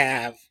don't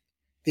have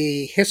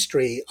the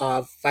history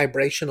of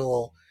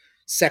vibrational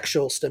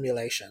sexual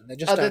stimulation. They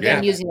just other don't than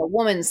have using a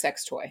woman's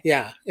sex toy.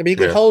 Yeah, I mean,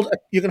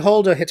 you can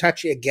hold a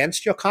Hitachi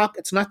against your cock.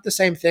 It's not the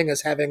same thing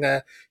as having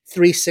a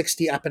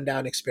 360 up and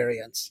down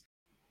experience.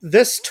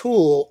 This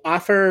tool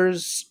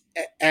offers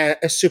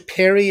a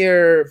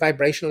superior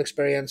vibrational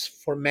experience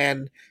for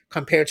men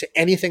compared to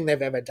anything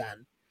they've ever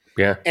done.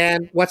 Yeah.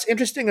 And what's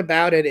interesting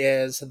about it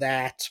is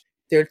that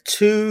there are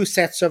 2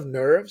 sets of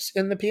nerves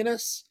in the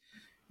penis.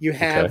 You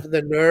have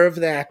the nerve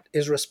that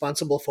is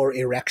responsible for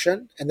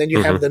erection, and then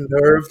you have the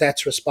nerve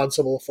that's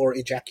responsible for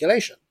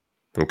ejaculation.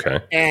 Okay.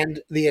 And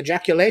the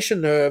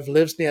ejaculation nerve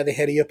lives near the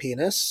head of your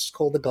penis,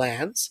 called the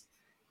glans,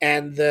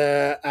 and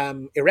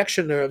the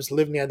erection nerves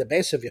live near the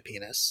base of your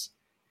penis.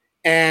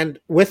 And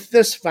with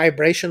this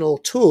vibrational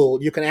tool,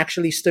 you can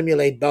actually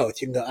stimulate both.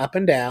 You can go up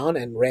and down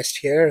and rest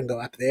here and go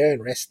up there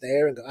and rest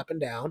there and go up and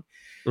down.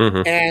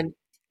 And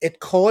it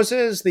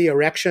causes the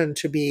erection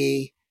to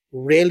be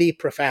really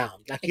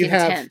profound. Like you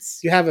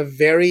have a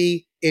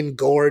very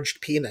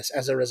engorged penis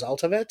as a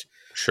result of it,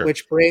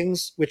 which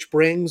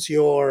brings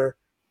your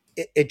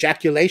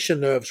ejaculation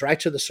nerves right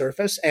to the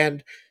surface.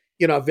 And,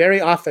 very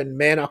often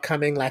men are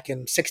coming like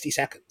in 60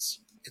 seconds.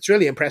 It's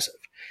really impressive.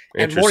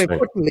 And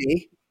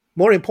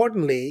more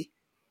importantly,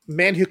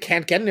 men who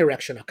can't get an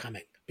erection are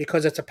coming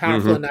because it's a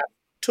powerful enough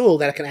tool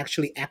that it can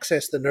actually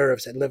access the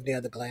nerves that live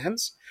near the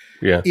glands,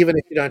 even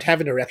if you don't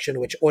have an erection,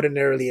 which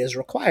ordinarily is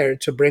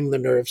required to bring the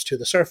nerves to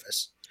the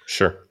surface.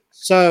 Sure.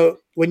 So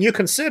when you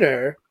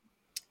consider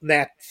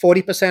that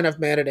 40% of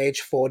men at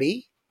age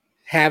 40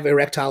 have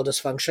erectile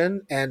dysfunction,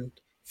 and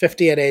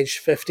 50 at age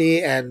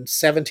 50, and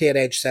 70 at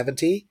age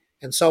 70,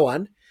 and so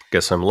on.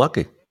 Guess I'm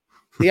lucky.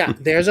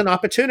 There's an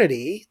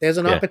opportunity. There's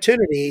an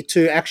opportunity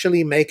to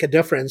actually make a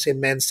difference in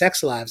men's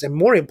sex lives. And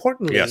more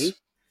importantly,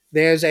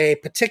 there's a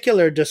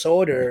particular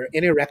disorder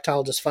in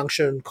erectile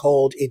dysfunction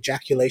called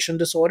ejaculation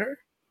disorder.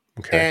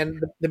 Okay.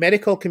 And the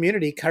medical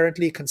community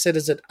currently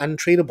considers it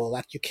untreatable.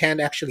 Like you can't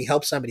actually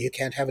help somebody who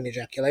can't have an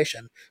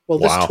ejaculation. Well,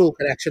 this tool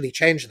could actually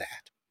change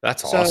that.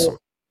 That's awesome.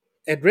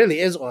 It really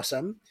is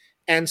awesome.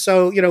 And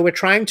so, we're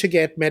trying to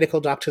get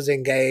medical doctors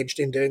engaged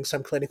in doing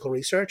some clinical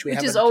research.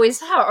 Which is always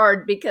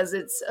hard because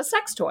it's a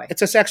sex toy.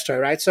 It's a sex toy,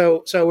 right?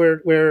 So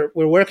we're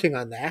working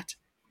on that.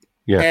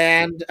 Yeah.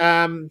 And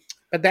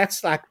but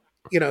that's like,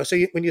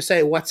 when you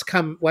say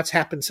what's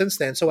happened since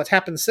then. So what's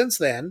happened since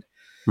then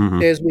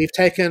is we've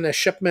taken a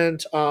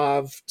shipment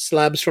of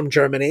slubs from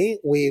Germany.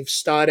 We've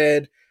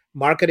started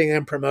marketing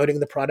and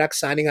promoting the product,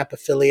 signing up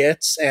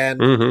affiliates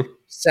and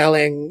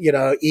selling,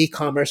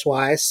 e-commerce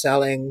wise,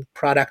 selling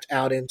product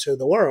out into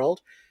the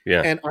world.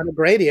 Yeah. And on a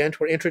Gradient,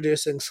 we're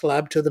introducing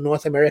Slub to the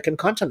North American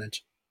continent.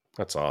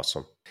 That's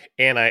awesome.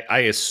 And I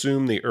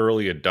assume the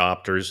early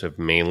adopters have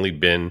mainly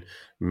been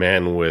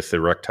men with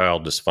erectile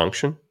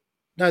dysfunction.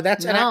 No,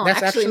 that's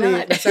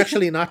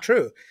actually not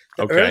true.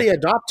 The early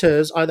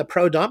adopters are the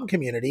pro-dom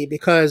community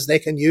because they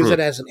can use it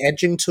as an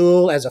edging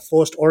tool, as a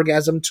forced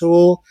orgasm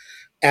tool,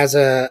 as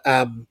a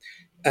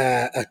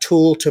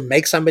tool to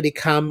make somebody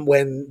come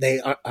when they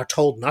are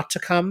told not to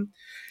come.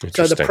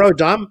 So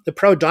the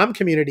pro-dom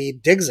community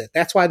digs it.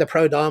 That's why the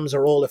pro-doms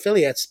are all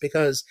affiliates,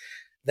 because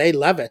they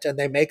love it and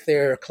they make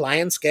their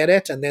clients get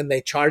it and then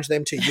they charge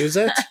them to use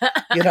it,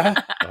 you know?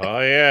 Oh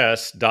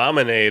yes,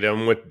 dominate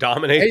them with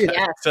dominate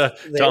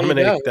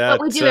that. But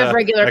we do have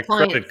regular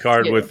clients credit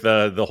card too. with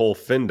the whole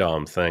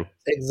FinDom thing.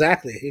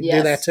 Exactly, you can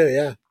do that too.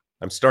 Yeah,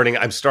 I'm starting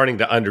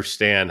to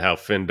understand how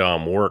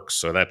FinDom works.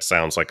 So that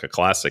sounds like a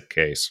classic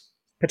case.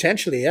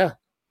 Potentially, yeah.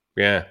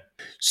 Yeah.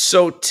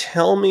 So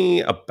tell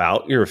me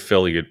about your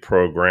affiliate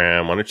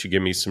program. Why don't you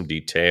give me some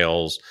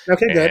details?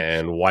 Okay, good.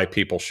 And why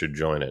people should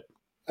join it.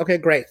 Okay,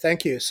 great.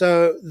 Thank you.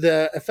 So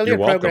the affiliate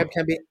program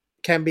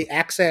can be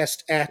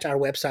accessed at our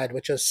website,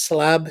 which is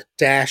slub-usa.com.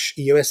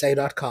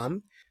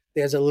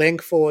 There's a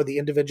link for the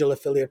individual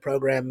affiliate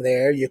program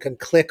there. You can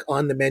click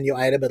on the menu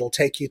item. It'll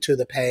take you to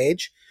the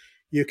page.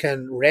 You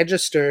can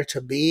register to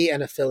be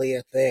an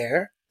affiliate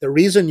there. The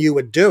reason you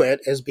would do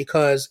it is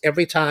because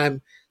every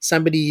time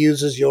somebody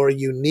uses your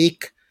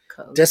unique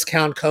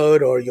discount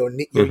code or your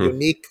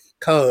unique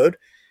code,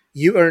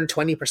 you earn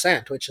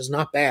 20%, which is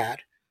not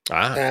bad.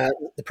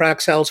 The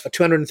product sells for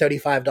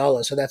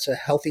 $235, so that's a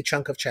healthy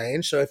chunk of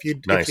change. So if you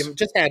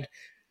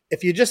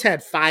just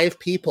had 5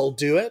 people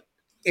do it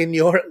in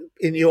your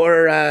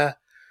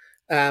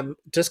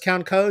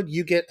discount code,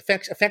 you get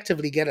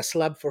effectively get a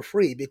slub for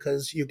free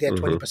because you get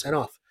 20%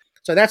 off.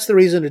 So that's the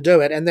reason to do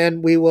it, and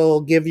then we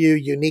will give you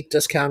unique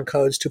discount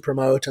codes to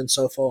promote and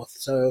so forth.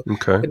 So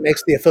it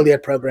makes the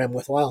affiliate program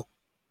worthwhile.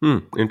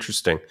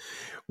 Interesting.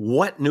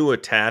 What new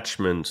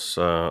attachments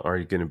are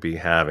you going to be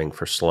having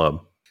for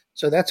Slub?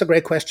 So that's a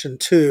great question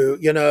too.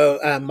 You know,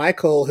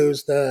 Michael,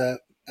 who's the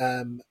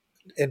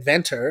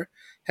inventor,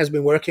 has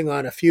been working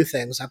on a few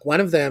things. Like one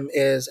of them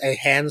is a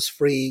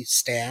hands-free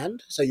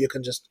stand, so you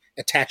can just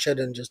attach it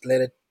and just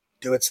let it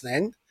do its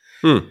thing,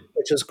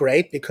 which is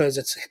great because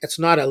it's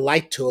not a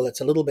light tool.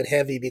 It's a little bit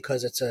heavy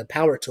because it's a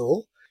power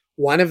tool.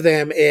 One of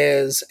them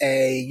is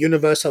a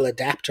universal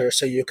adapter,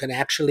 so you can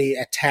actually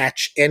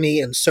attach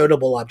any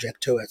insertable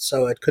object to it.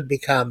 So it could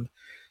become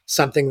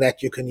something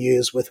that you can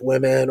use with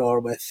women or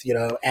with,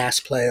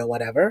 ass play or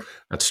whatever.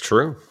 That's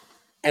true.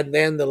 And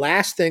then the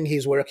last thing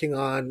he's working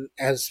on,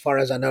 as far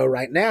as I know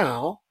right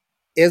now,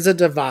 is a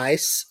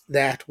device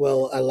that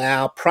will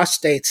allow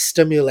prostate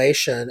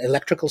stimulation,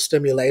 electrical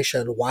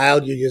stimulation,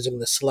 while you're using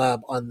the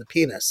slub on the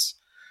penis.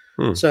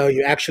 So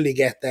you actually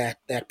get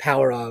that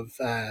power of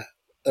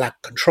like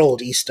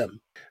controlled e-stim.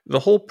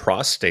 The whole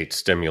prostate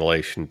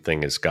stimulation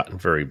thing has gotten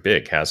very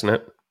big, hasn't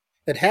it?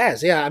 It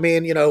has, yeah. I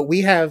mean,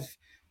 we have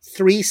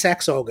 3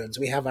 sex organs.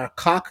 We have our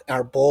cock,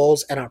 our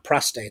balls, and our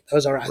prostate.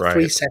 Those are our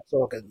 3 sex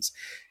organs.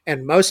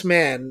 And most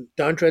men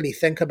don't really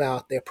think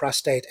about their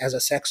prostate as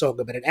a sex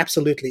organ, but it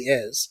absolutely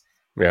is.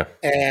 Yeah.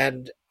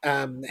 And,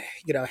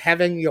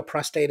 having your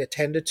prostate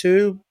attended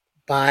to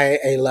by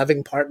a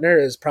loving partner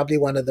is probably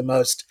one of the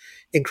most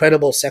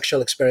incredible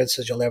sexual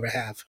experiences you'll ever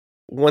have.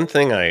 One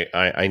thing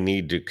I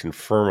need to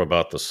confirm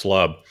about the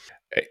slub,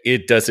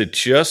 does it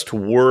just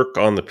work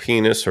on the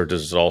penis or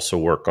does it also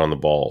work on the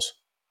balls?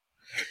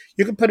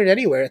 You can put it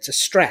anywhere. It's a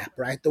strap,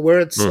 right? The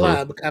word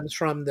slub comes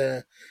from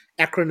the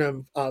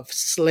acronym of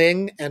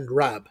sling and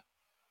rub.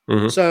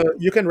 So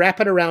you can wrap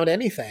it around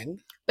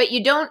anything. But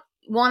you don't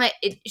want to,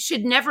 it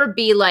should never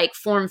be like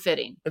form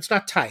fitting. It's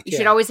not tight. You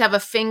should always have a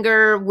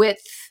finger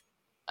width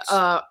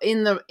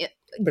in the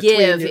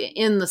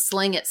in the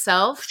sling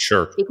itself.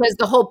 Sure. Because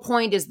the whole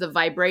point is the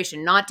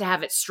vibration, not to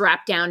have it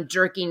strapped down,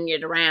 jerking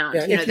it around.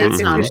 Yeah, if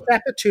you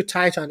strap it too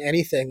tight on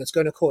anything, it's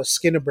going to cause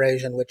skin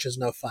abrasion, which is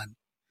no fun.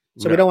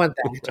 So we don't want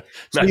that.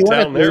 So not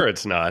down there,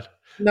 it's not.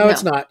 No,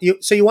 it's not.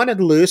 So you want it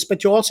loose,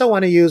 but you also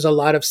want to use a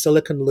lot of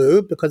silicone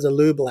lube because the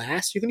lube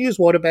lasts. You can use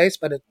water-based,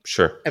 but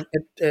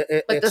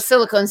but the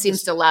silicone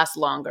seems to last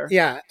longer.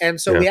 Yeah, and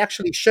so we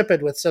actually ship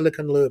it with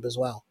silicone lube as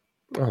well.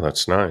 Oh,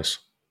 that's nice.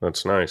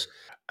 That's nice.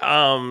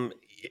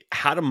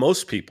 How do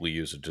most people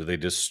use it? Do they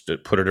just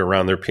put it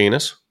around their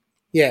penis?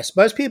 Yes,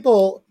 most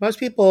people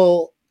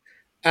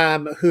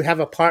who have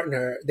a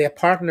partner, their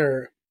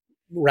partner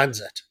runs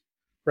it.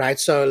 Right,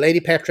 so Lady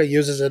Petra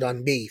uses it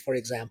on me, for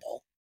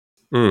example,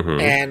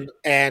 and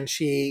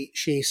she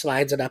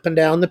slides it up and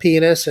down the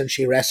penis, and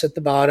she rests at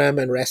the bottom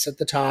and rests at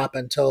the top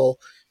until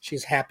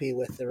she's happy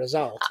with the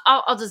result.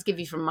 I'll just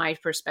give you from my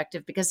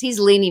perspective because he's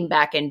leaning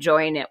back,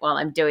 enjoying it while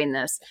I'm doing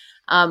this.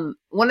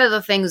 One of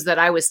the things that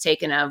I was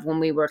taken of when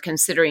we were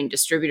considering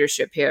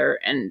distributorship here,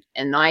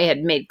 and I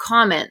had made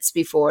comments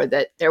before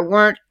that there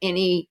weren't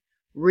any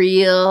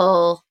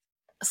real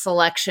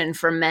selection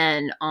for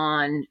men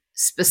on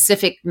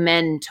specific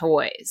men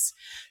toys.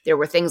 There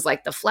were things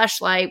like the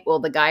fleshlight. Well,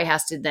 the guy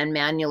has to then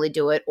manually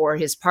do it, or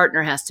his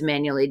partner has to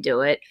manually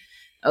do it.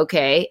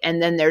 Okay. And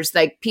then there's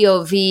like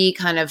POV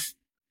kind of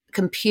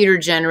computer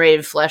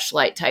generated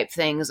fleshlight type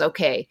things.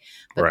 Okay.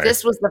 But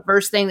this was the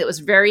first thing that was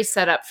very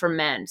set up for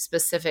men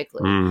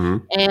specifically.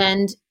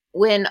 And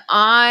when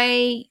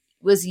I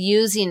was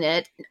using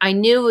it. I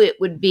knew it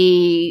would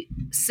be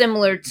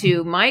similar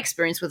to my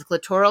experience with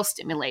clitoral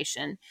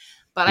stimulation,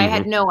 but I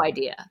had no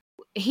idea.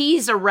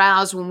 He's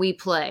aroused when we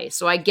play.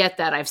 So I get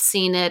that. I've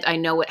seen it. I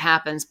know what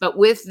happens. But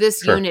with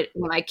this unit,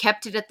 when I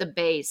kept it at the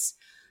base,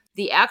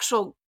 the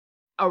actual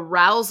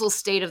arousal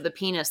state of the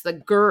penis, the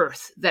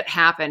girth that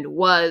happened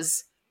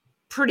was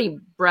pretty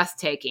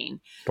breathtaking.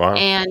 Wow.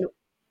 And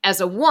as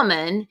a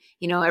woman,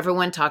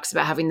 everyone talks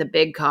about having the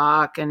big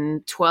cock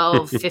and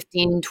 12,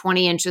 15,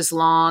 20 inches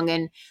long.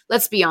 And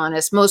let's be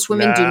honest, most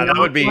women do not.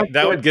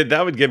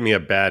 That would give me a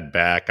bad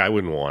back. I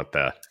wouldn't want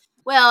that.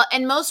 Well,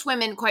 and most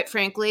women, quite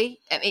frankly,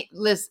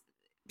 listen,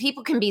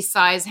 people can be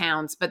size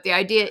hounds, but the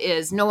idea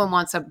is no one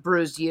wants a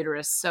bruised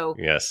uterus. So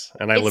yes,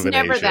 and I live in Asia.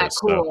 It's never that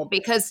cool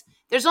because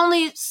there's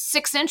only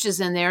 6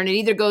 inches in there, and it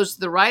either goes to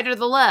the right or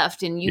the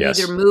left, and you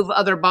either move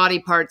other body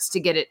parts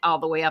to get it all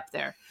the way up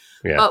there.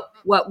 Yeah. But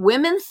what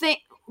women think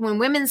when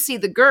women see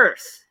the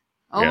girth,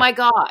 my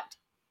God,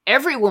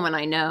 every woman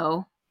I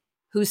know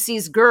who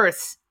sees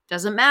girth,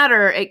 doesn't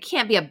matter, it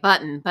can't be a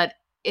button, but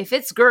if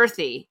it's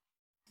girthy,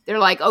 they're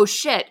like, oh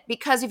shit.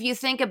 Because if you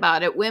think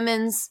about it,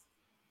 women's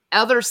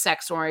other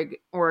sex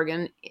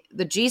organ,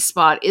 the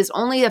G-spot, is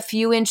only a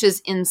few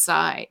inches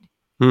inside.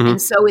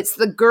 And so it's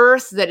the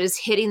girth that is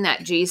hitting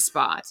that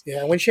G-spot.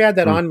 Yeah, when she had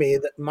that on me,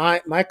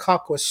 my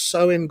cock was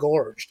so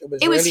engorged.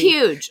 It was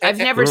huge. I've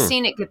never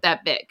seen it get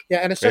that big. Yeah,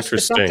 and it's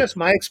not just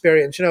my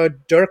experience.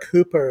 Dirk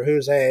Hooper,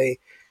 who's a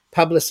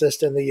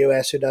publicist in the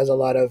U.S. who does a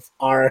lot of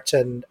art,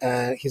 and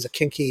he's a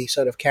kinky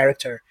sort of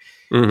character.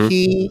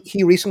 He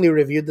recently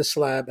reviewed the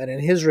slab, and in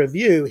his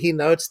review, he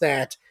notes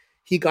that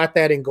he got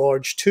that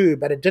engorged too,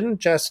 but it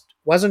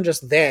wasn't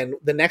just then.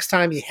 The next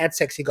time he had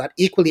sex, he got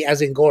equally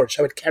as engorged,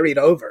 so it carried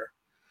over.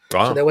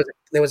 Wow. So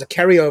there was a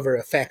carryover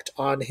effect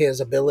on his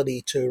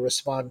ability to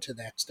respond to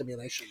that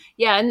stimulation.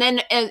 Yeah, and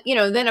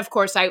then of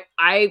course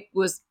I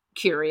was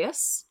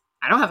curious.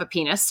 I don't have a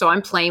penis, so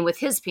I'm playing with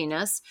his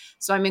penis.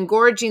 So I'm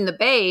engorging the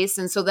base,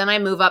 and so then I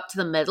move up to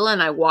the middle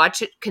and I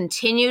watch it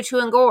continue to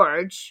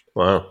engorge.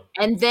 Wow.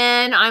 And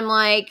then I'm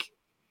like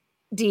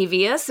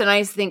devious, and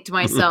I think to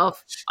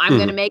myself, I'm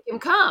going to make him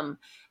come.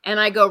 And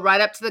I go right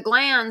up to the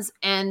glands,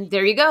 and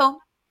there you go.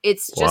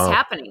 It's just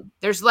happening.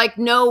 There's like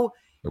no...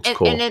 That's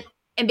cool.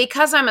 And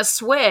because I'm a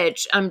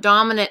switch, I'm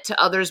dominant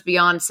to others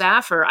beyond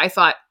Sappher. I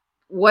thought,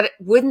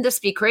 wouldn't this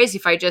be crazy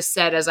if I just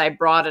said, as I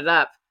brought it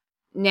up,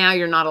 now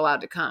you're not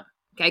allowed to come?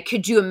 Okay,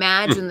 could you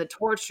imagine the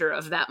torture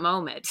of that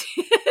moment?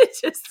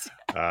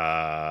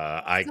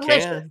 I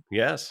can,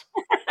 yes.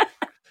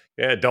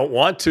 Yeah, don't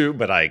want to,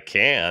 but I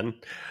can.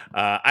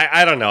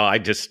 I don't know. I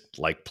just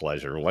like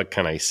pleasure. What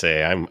can I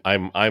say?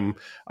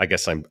 I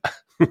guess I'm.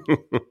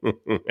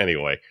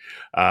 Anyway,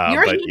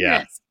 but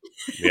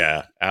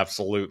yeah,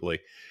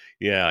 absolutely.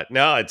 Yeah,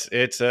 no,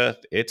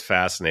 it's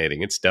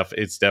fascinating. It's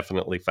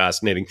definitely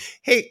fascinating.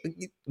 Hey,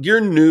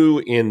 you're new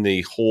in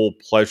the whole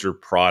pleasure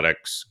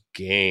products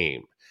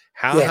game.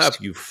 How have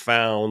you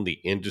found the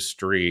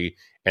industry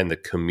and the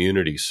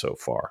community so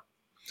far?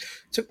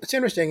 It's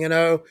interesting.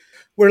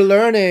 We're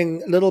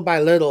learning little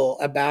by little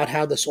about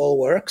how this all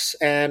works,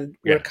 and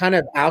we're kind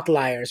of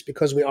outliers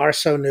because we are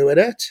so new at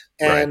it.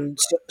 And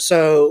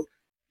so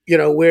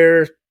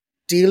we're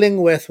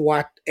dealing with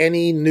what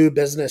any new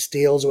business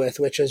deals with,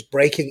 which is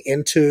breaking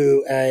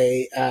into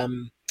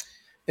an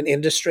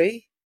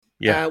industry.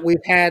 Yeah.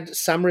 We've had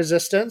some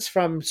resistance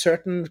from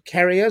certain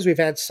carriers. We've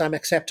had some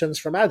acceptance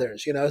from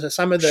others. So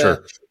some of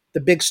the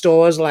big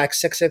stores like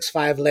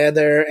 665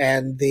 Leather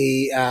and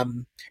the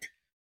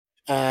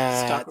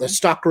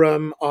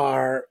Stockroom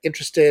are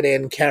interested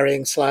in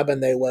carrying slub,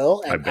 and they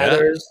will. And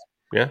others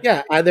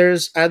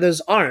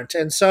aren't.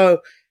 And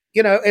so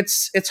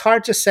it's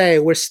hard to say.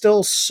 We're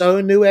still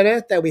so new at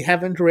it that we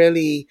haven't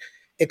really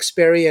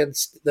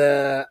experienced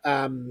the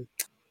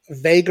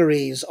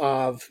vagaries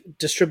of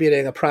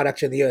distributing a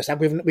product in the US. Like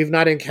we've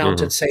not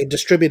encountered, say,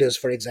 distributors,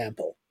 for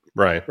example.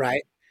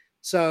 Right.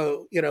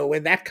 So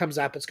when that comes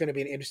up, it's going to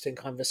be an interesting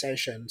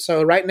conversation.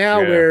 So right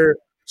now you're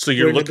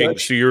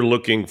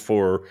looking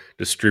for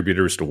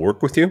distributors to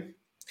work with you?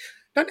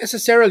 Not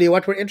necessarily.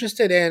 What we're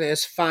interested in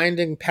is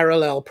finding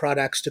parallel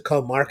products to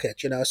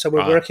co-market. So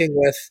we're working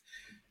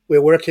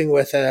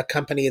with a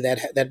company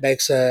that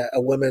makes a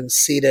women's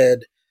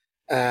seated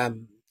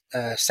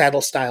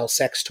saddle style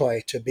sex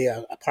toy to be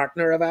a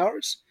partner of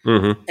ours.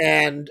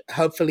 And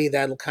hopefully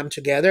that'll come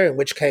together, in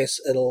which case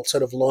it'll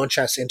sort of launch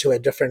us into a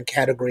different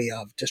category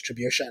of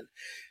distribution.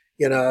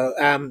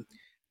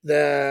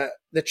 The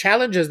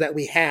challenges that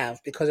we have,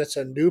 because it's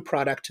a new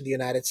product to the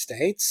United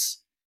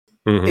States,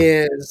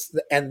 and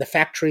the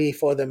factory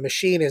for the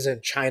machine is in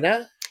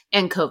China.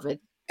 And COVID.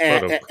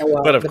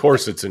 But of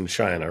course it's in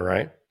China,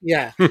 right?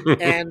 Yeah.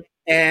 and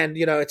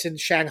it's in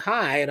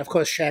Shanghai, and of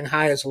course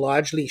Shanghai is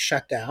largely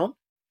shut down.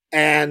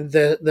 And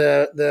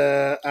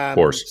the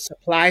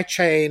supply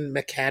chain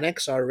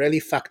mechanics are really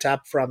fucked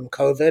up from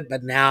COVID,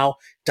 but now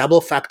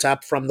double fucked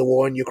up from the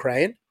war in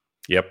Ukraine.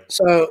 Yep.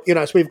 So,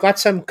 so we've got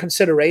some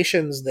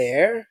considerations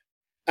there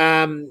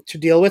to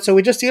deal with. So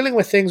we're just dealing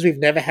with things we've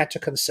never had to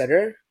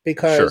consider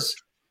because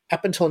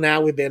up until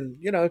now we've been,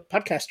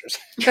 podcasters,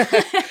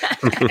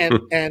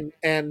 and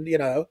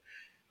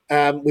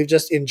we've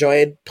just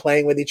enjoyed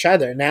playing with each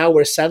other. Now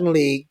we're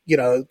suddenly,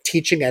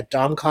 teaching at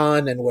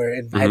DomCon, and we're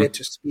invited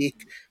to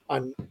speak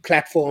on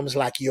platforms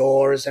like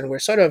yours, and we're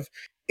sort of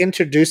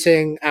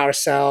introducing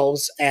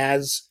ourselves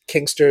as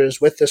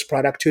Kinksters with this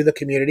product to the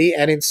community.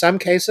 And in some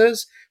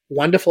cases,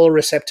 wonderful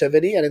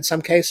receptivity, and in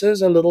some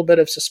cases, a little bit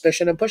of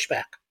suspicion and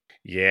pushback.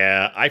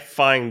 Yeah, I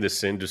find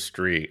this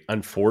industry,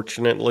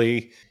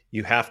 unfortunately,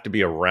 you have to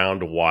be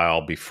around a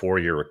while before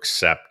you're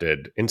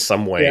accepted in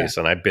some ways.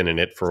 Yeah. And I've been in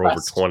it for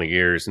over 20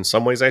 years. In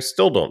some ways, I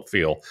still don't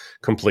feel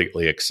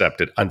completely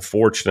accepted,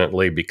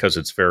 unfortunately, because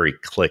it's very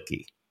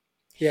cliquey.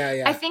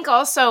 Yeah. I think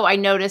also I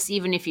notice,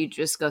 even if you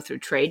just go through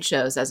trade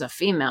shows as a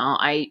female,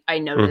 I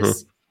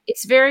notice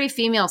it's very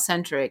female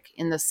centric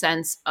in the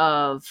sense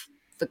of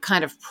the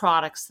kind of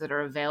products that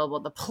are available,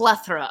 the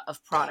plethora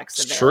of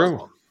products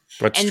available. True.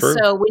 That's true.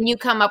 So when you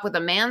come up with a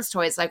man's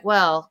toy, it's like,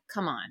 well,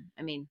 come on.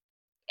 I mean,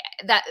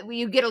 that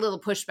you get a little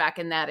pushback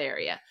in that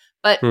area.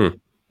 But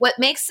what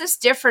makes this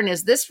different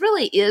is this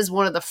really is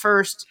one of the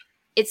first.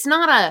 It's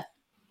not a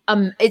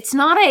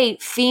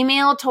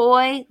female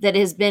toy that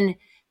has been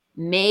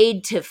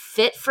made to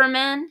fit for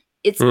men.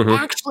 It's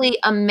actually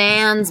a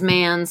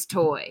man's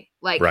toy.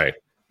 Like,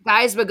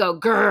 guys would go,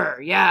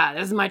 grr, yeah,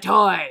 this is my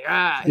toy.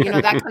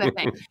 That kind of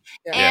thing.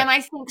 And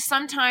I think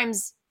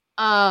sometimes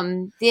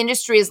the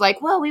industry is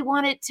like, well, we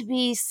want it to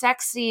be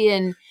sexy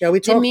and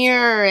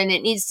demure, and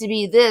it needs to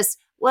be this.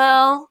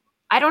 Well,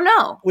 I don't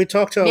know. We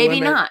talked to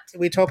maybe not.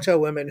 We talked to a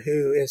woman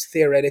who is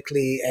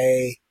theoretically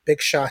a big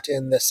shot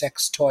in the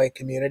sex toy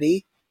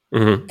community.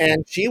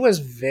 And she was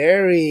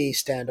very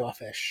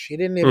standoffish. She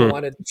didn't even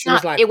want to. She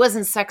was like, it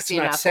wasn't sexy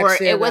enough,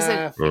 or it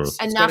wasn't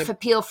enough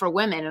appeal for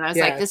women. And I was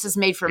like, this is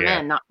made for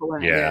men, not for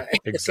women. Yeah,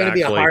 exactly. It's going to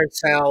be a hard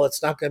sell.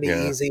 It's not going to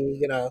be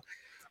easy,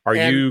 Are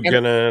you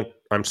gonna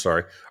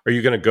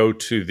go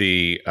to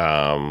the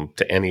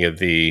to any of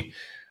the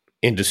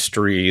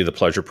the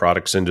pleasure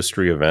products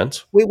industry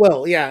events? We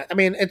will. Yeah. I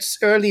mean, it's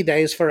early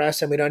days for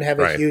us, and we don't have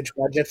a huge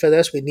budget for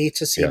this. We need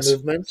to see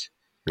movement.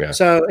 Yeah.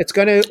 So it's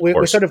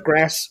we're sort of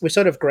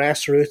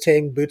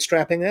grassrooting,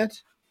 bootstrapping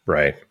it.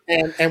 Right.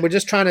 And we're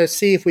just trying to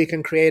see if we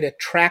can create a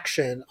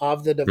traction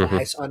of the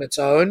device on its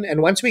own.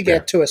 And once we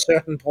get to a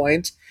certain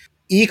point,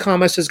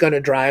 e-commerce is going to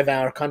drive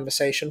our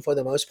conversation for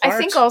the most part. I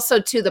think also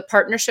too, the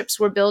partnerships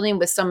we're building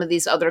with some of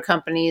these other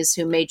companies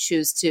who may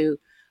choose to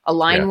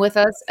align with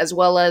us, as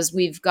well as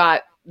we've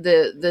got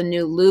the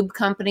new lube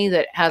company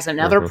that has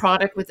another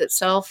product with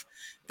itself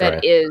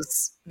that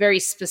is very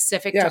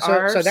specific to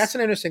ours. So that's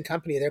an interesting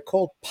company. They're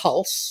called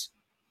Pulse,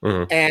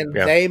 and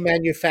they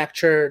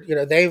manufacture.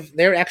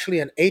 They're actually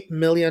an $8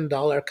 million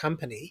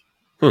company.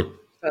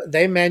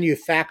 They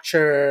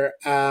manufacture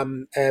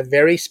a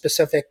very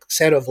specific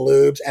set of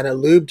lubes and a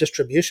lube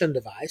distribution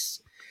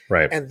device.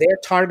 Right. And their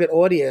target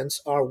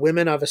audience are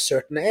women of a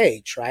certain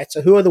age, right?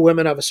 So who are the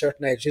women of a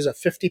certain age? These are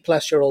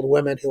 50-plus-year-old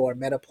women who are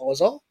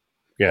menopausal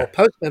or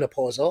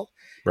postmenopausal.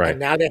 Right. And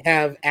now they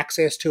have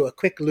access to a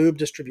quick lube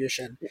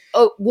distribution.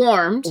 Oh,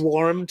 warmed.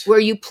 Where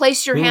you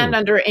place your hand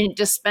under and it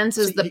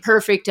dispenses the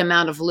perfect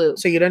amount of lube.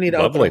 So you don't need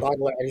to open a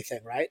bottle or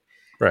anything, right?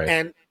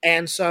 Right.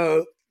 And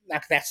so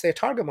that's their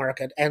target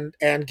market. And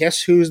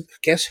guess who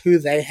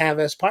they have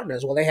as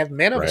partners? Well, they have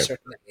men of a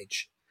certain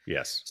age.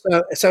 Yes.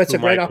 So it's a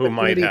great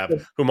opportunity.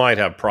 Who might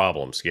have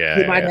problems. Yeah.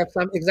 Who might have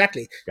some.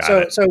 Exactly.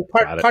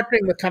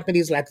 Partnering with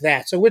companies like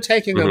that. So we're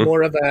taking a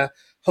more of a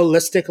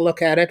holistic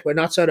look at it. We're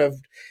not sort of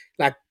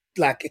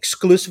like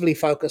exclusively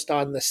focused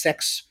on the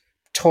sex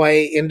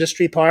toy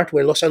industry part.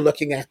 We're also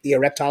looking at the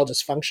erectile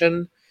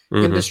dysfunction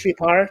industry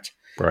part.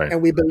 Right.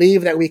 And we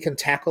believe that we can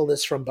tackle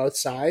this from both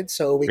sides.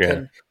 So we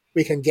can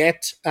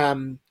get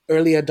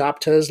early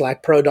adopters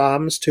like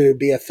ProDoms to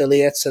be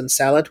affiliates and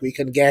sell it. We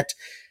can get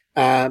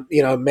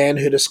men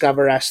who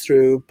discover us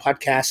through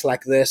podcasts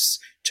like this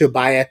to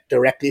buy it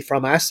directly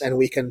from us, and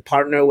we can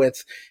partner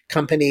with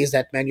companies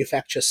that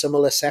manufacture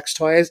similar sex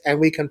toys, and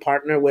we can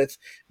partner with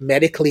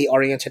medically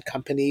oriented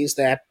companies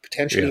that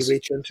potentially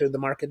reach into the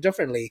market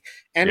differently.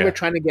 And we're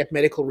trying to get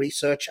medical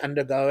research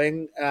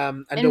underway.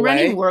 And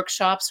running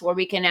workshops where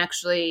we can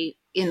actually,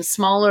 in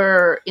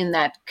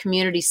that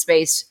community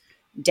space,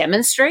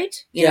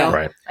 demonstrate.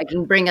 I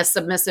can bring a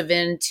submissive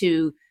in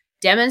to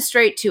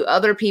demonstrate to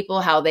other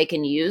people how they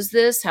can use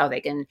this, how they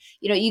can,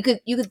 you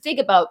could think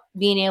about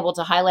being able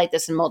to highlight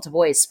this in multiple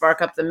ways,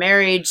 spark up the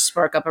marriage,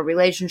 spark up a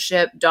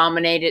relationship,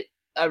 dominate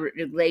a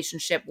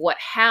relationship, what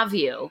have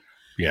you.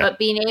 Yeah. But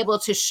being able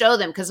to show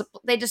them, because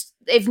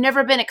they've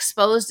never been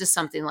exposed to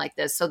something like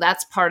this. So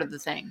that's part of the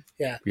thing.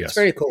 Yeah. Yes. It's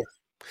very cool.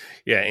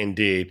 Yeah,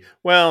 indeed.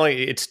 Well,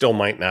 it still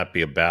might not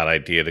be a bad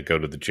idea to go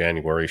to the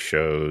January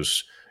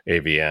shows,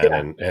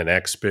 AVN and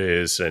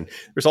XBiz. And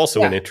there's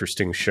also an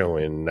interesting show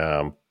in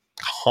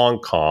Hong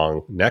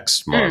Kong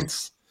next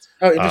month.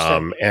 Oh,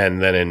 interesting.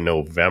 And then in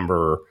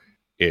November,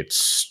 it's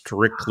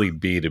strictly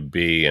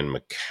B2B in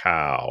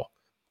Macau.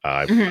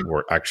 I've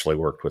actually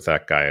worked with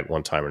that guy at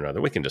one time or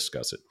another. We can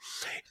discuss it.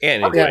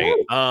 Anyway,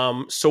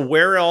 so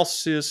where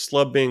else is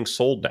Slub being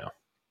sold now?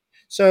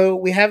 So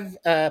we have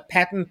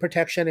patent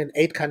protection in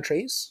 8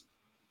 countries.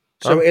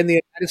 So in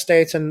the United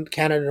States and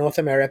Canada, North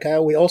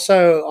America, we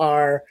also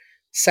are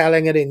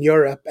selling it in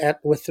Europe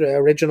with the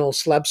original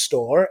Slub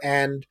store,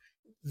 and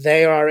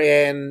they are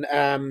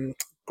in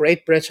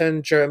Great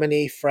Britain,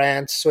 Germany,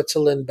 France,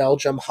 Switzerland,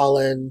 Belgium,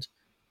 Holland,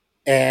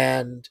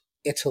 and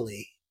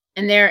Italy.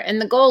 And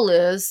the goal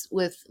is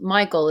with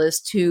Michael is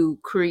to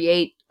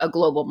create a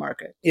global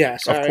market.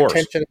 Yes, our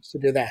intention is to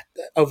do that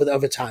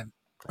over time.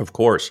 Of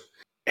course.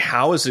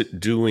 How is it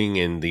doing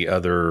in the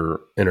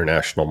other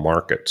international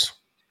markets?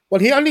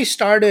 Well, he only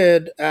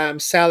started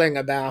selling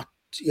about,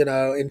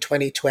 in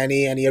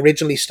 2020, and he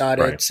originally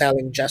started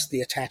selling just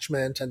the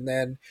attachment, and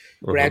then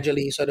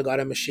gradually sort of got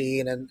a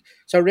machine. And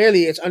so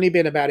really it's only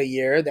been about a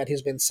year that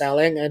he's been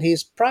selling, and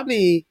he's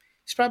probably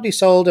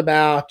sold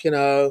about,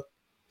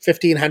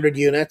 1,500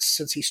 units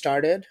since he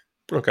started.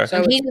 Okay.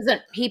 So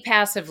he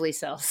passively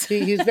sells.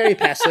 He's very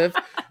passive.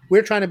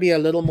 We're trying to be a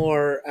little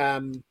more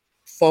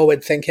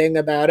forward thinking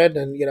about it,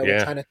 and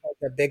we're trying to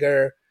take a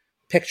bigger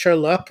picture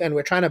look, and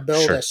we're trying to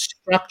build a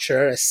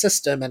structure, a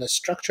system, and a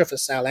structure for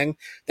selling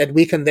that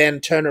we can then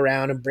turn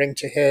around and bring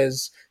to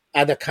his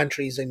other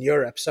countries in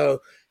Europe.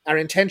 So our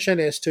intention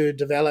is to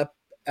develop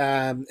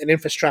an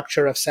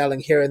infrastructure of selling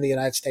here in the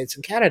United States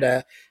and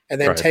Canada,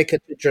 and then take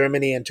it to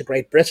Germany and to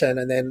Great Britain,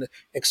 and then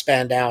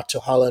expand out to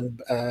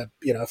Holland,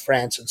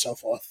 France, and so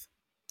forth.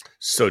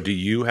 So do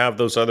you have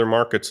those other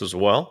markets as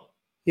well?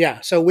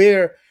 Yeah. So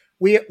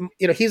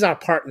he's our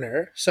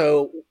partner.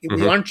 So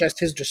we aren't just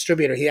his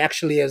distributor. He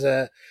actually is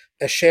a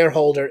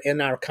shareholder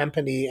in our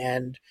company,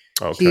 and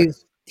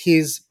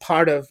he's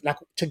part of, like,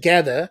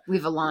 together.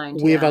 We've aligned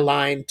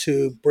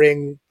to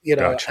bring,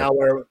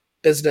 our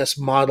business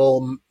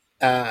model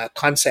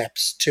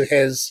concepts to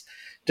his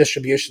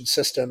distribution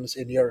systems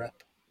in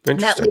Europe. And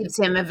that leaves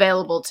him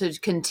available to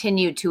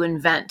continue to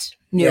invent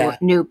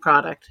new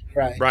product.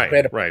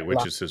 Right.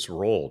 Which is his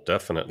role,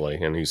 definitely.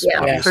 And he's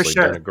obviously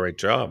done a great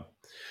job.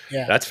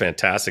 Yeah. That's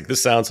fantastic.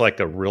 This sounds like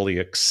a really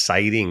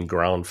exciting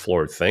ground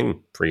floor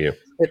thing for you.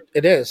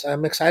 It is.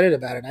 I'm excited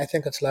about it. I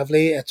think it's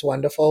lovely. It's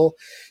wonderful.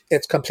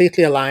 It's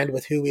completely aligned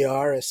with who we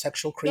are as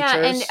sexual creatures.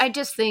 Yeah, and I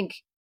just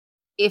think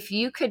if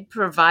you could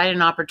provide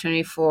an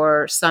opportunity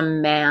for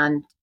some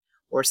man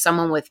or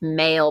someone with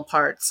male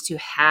parts to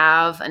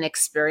have an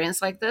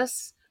experience like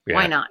this,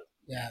 why not?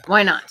 Yeah.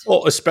 Why not?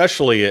 Well,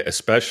 especially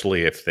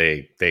if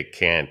they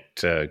can't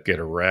get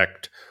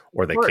erect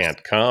or they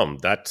can't come.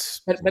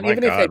 That's, but my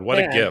even God, what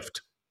a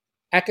gift.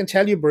 I can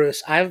tell you,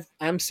 Bruce,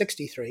 I'm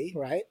 63,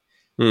 right?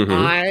 Mm-hmm.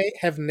 I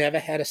have never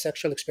had a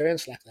sexual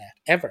experience like that,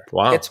 ever.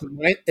 Wow.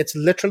 It's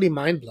literally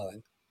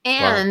mind-blowing.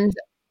 And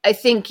I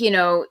think,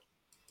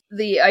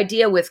 the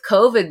idea with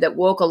COVID that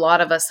woke a lot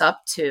of us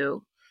up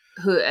to,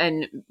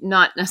 and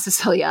not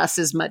necessarily us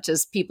as much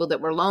as people that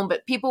were alone,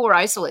 but people were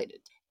isolated.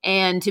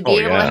 And to be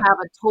able to have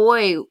a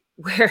toy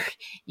where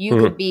you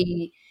could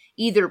be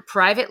either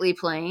privately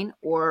playing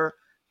or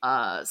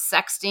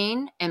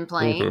sexting and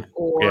playing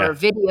or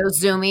video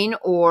zooming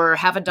or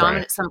have a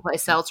dominant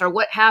someplace else or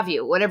what have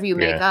you, whatever you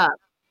make up.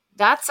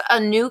 That's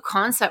a new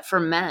concept for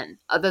men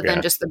other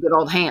than just the good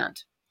old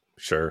hand.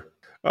 Sure.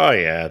 Oh,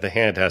 yeah. The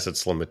hand has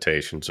its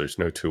limitations. There's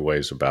no two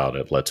ways about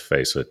it. Let's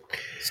face it.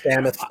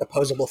 Stand with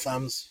opposable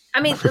thumbs.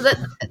 I mean,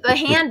 the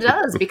hand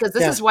does, because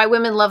this is why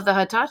women love the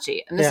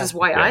Hitachi. And this is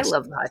why I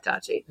love the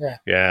Hitachi.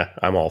 Yeah,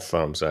 I'm all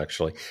thumbs,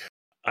 actually.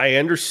 I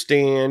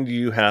understand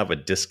you have a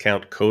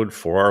discount code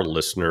for our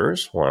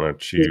listeners. Why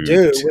don't you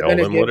tell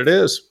them what it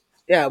is?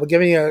 Yeah, we're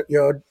giving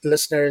your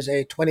listeners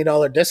a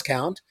 $20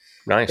 discount.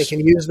 Nice. They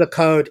can use the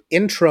code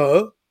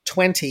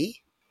INTRO20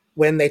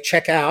 when they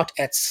check out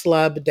at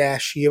slub-usa.com.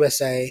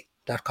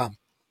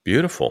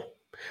 Beautiful.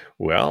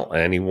 Well,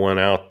 anyone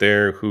out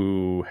there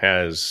who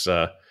has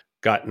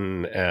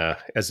gotten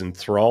as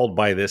enthralled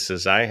by this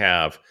as I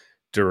have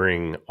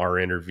during our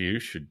interview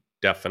should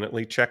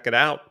definitely check it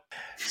out.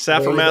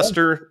 Sapphire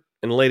Master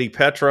and Lady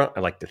Petra,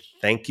 I'd like to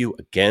thank you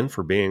again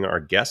for being our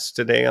guests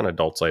today on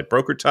Adult Site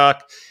Broker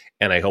Talk,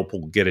 and I hope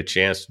we'll get a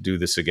chance to do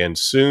this again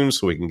soon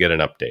so we can get an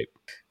update.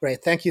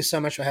 Great. Thank you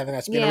so much for having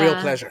us. It's been a real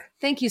pleasure.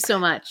 Thank you so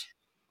much.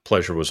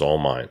 Pleasure was all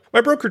mine.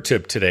 My broker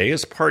tip today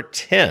is part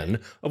 10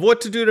 of what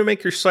to do to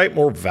make your site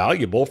more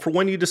valuable for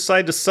when you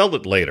decide to sell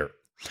it later.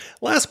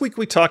 Last week,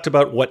 we talked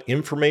about what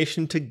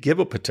information to give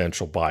a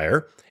potential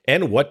buyer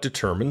and what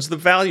determines the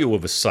value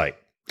of a site.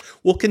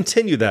 We'll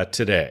continue that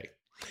today.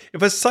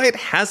 If a site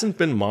hasn't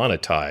been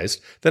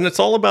monetized, then it's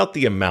all about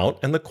the amount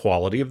and the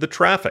quality of the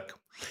traffic.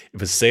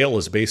 If a sale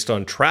is based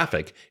on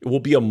traffic, it will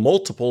be a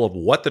multiple of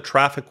what the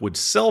traffic would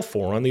sell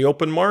for on the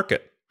open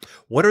market.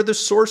 What are the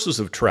sources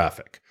of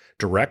traffic?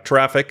 Direct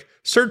traffic,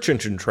 search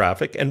engine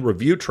traffic, and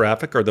review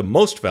traffic are the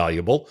most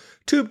valuable.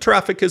 Tube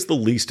traffic is the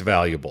least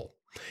valuable.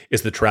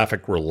 Is the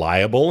traffic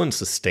reliable and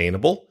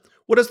sustainable?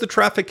 What is the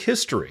traffic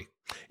history?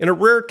 In a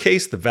rare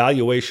case, the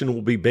valuation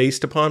will be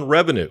based upon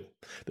revenue.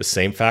 The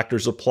same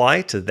factors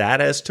apply to that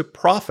as to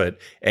profit,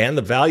 and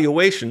the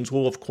valuations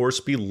will, of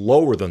course, be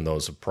lower than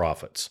those of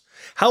profits.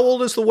 How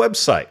old is the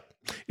website?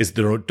 Is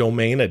the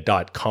domain a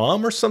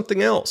 .com or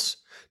something else?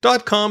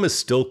 .com is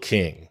still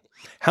king.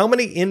 How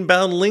many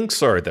inbound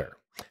links are there?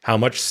 How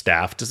much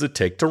staff does it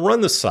take to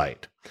run the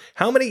site?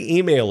 How many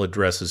email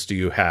addresses do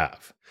you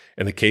have?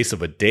 In the case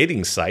of a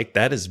dating site,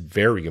 that is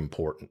very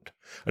important.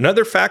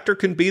 Another factor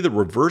can be the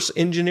reverse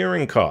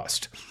engineering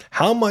cost.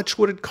 How much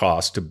would it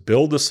cost to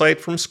build a site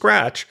from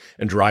scratch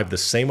and drive the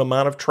same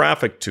amount of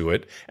traffic to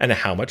it, and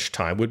how much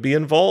time would be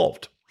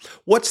involved?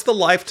 What's the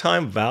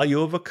lifetime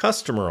value of a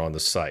customer on the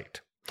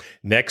site?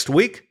 Next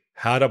week,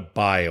 how to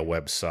buy a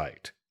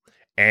website.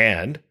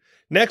 And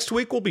next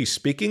week, we'll be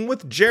speaking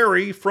with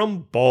Jerry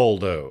from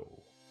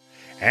Baldo.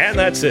 And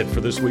that's it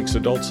for this week's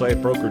Adult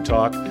Site Broker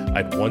Talk.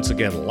 I'd once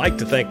again like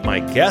to thank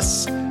my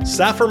guests,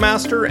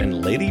 Saffirmaster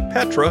and Lady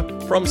Petra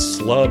from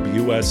Slub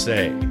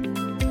USA.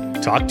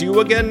 Talk to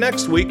you again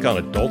next week on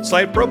Adult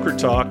Site Broker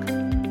Talk.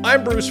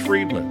 I'm Bruce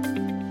Friedman.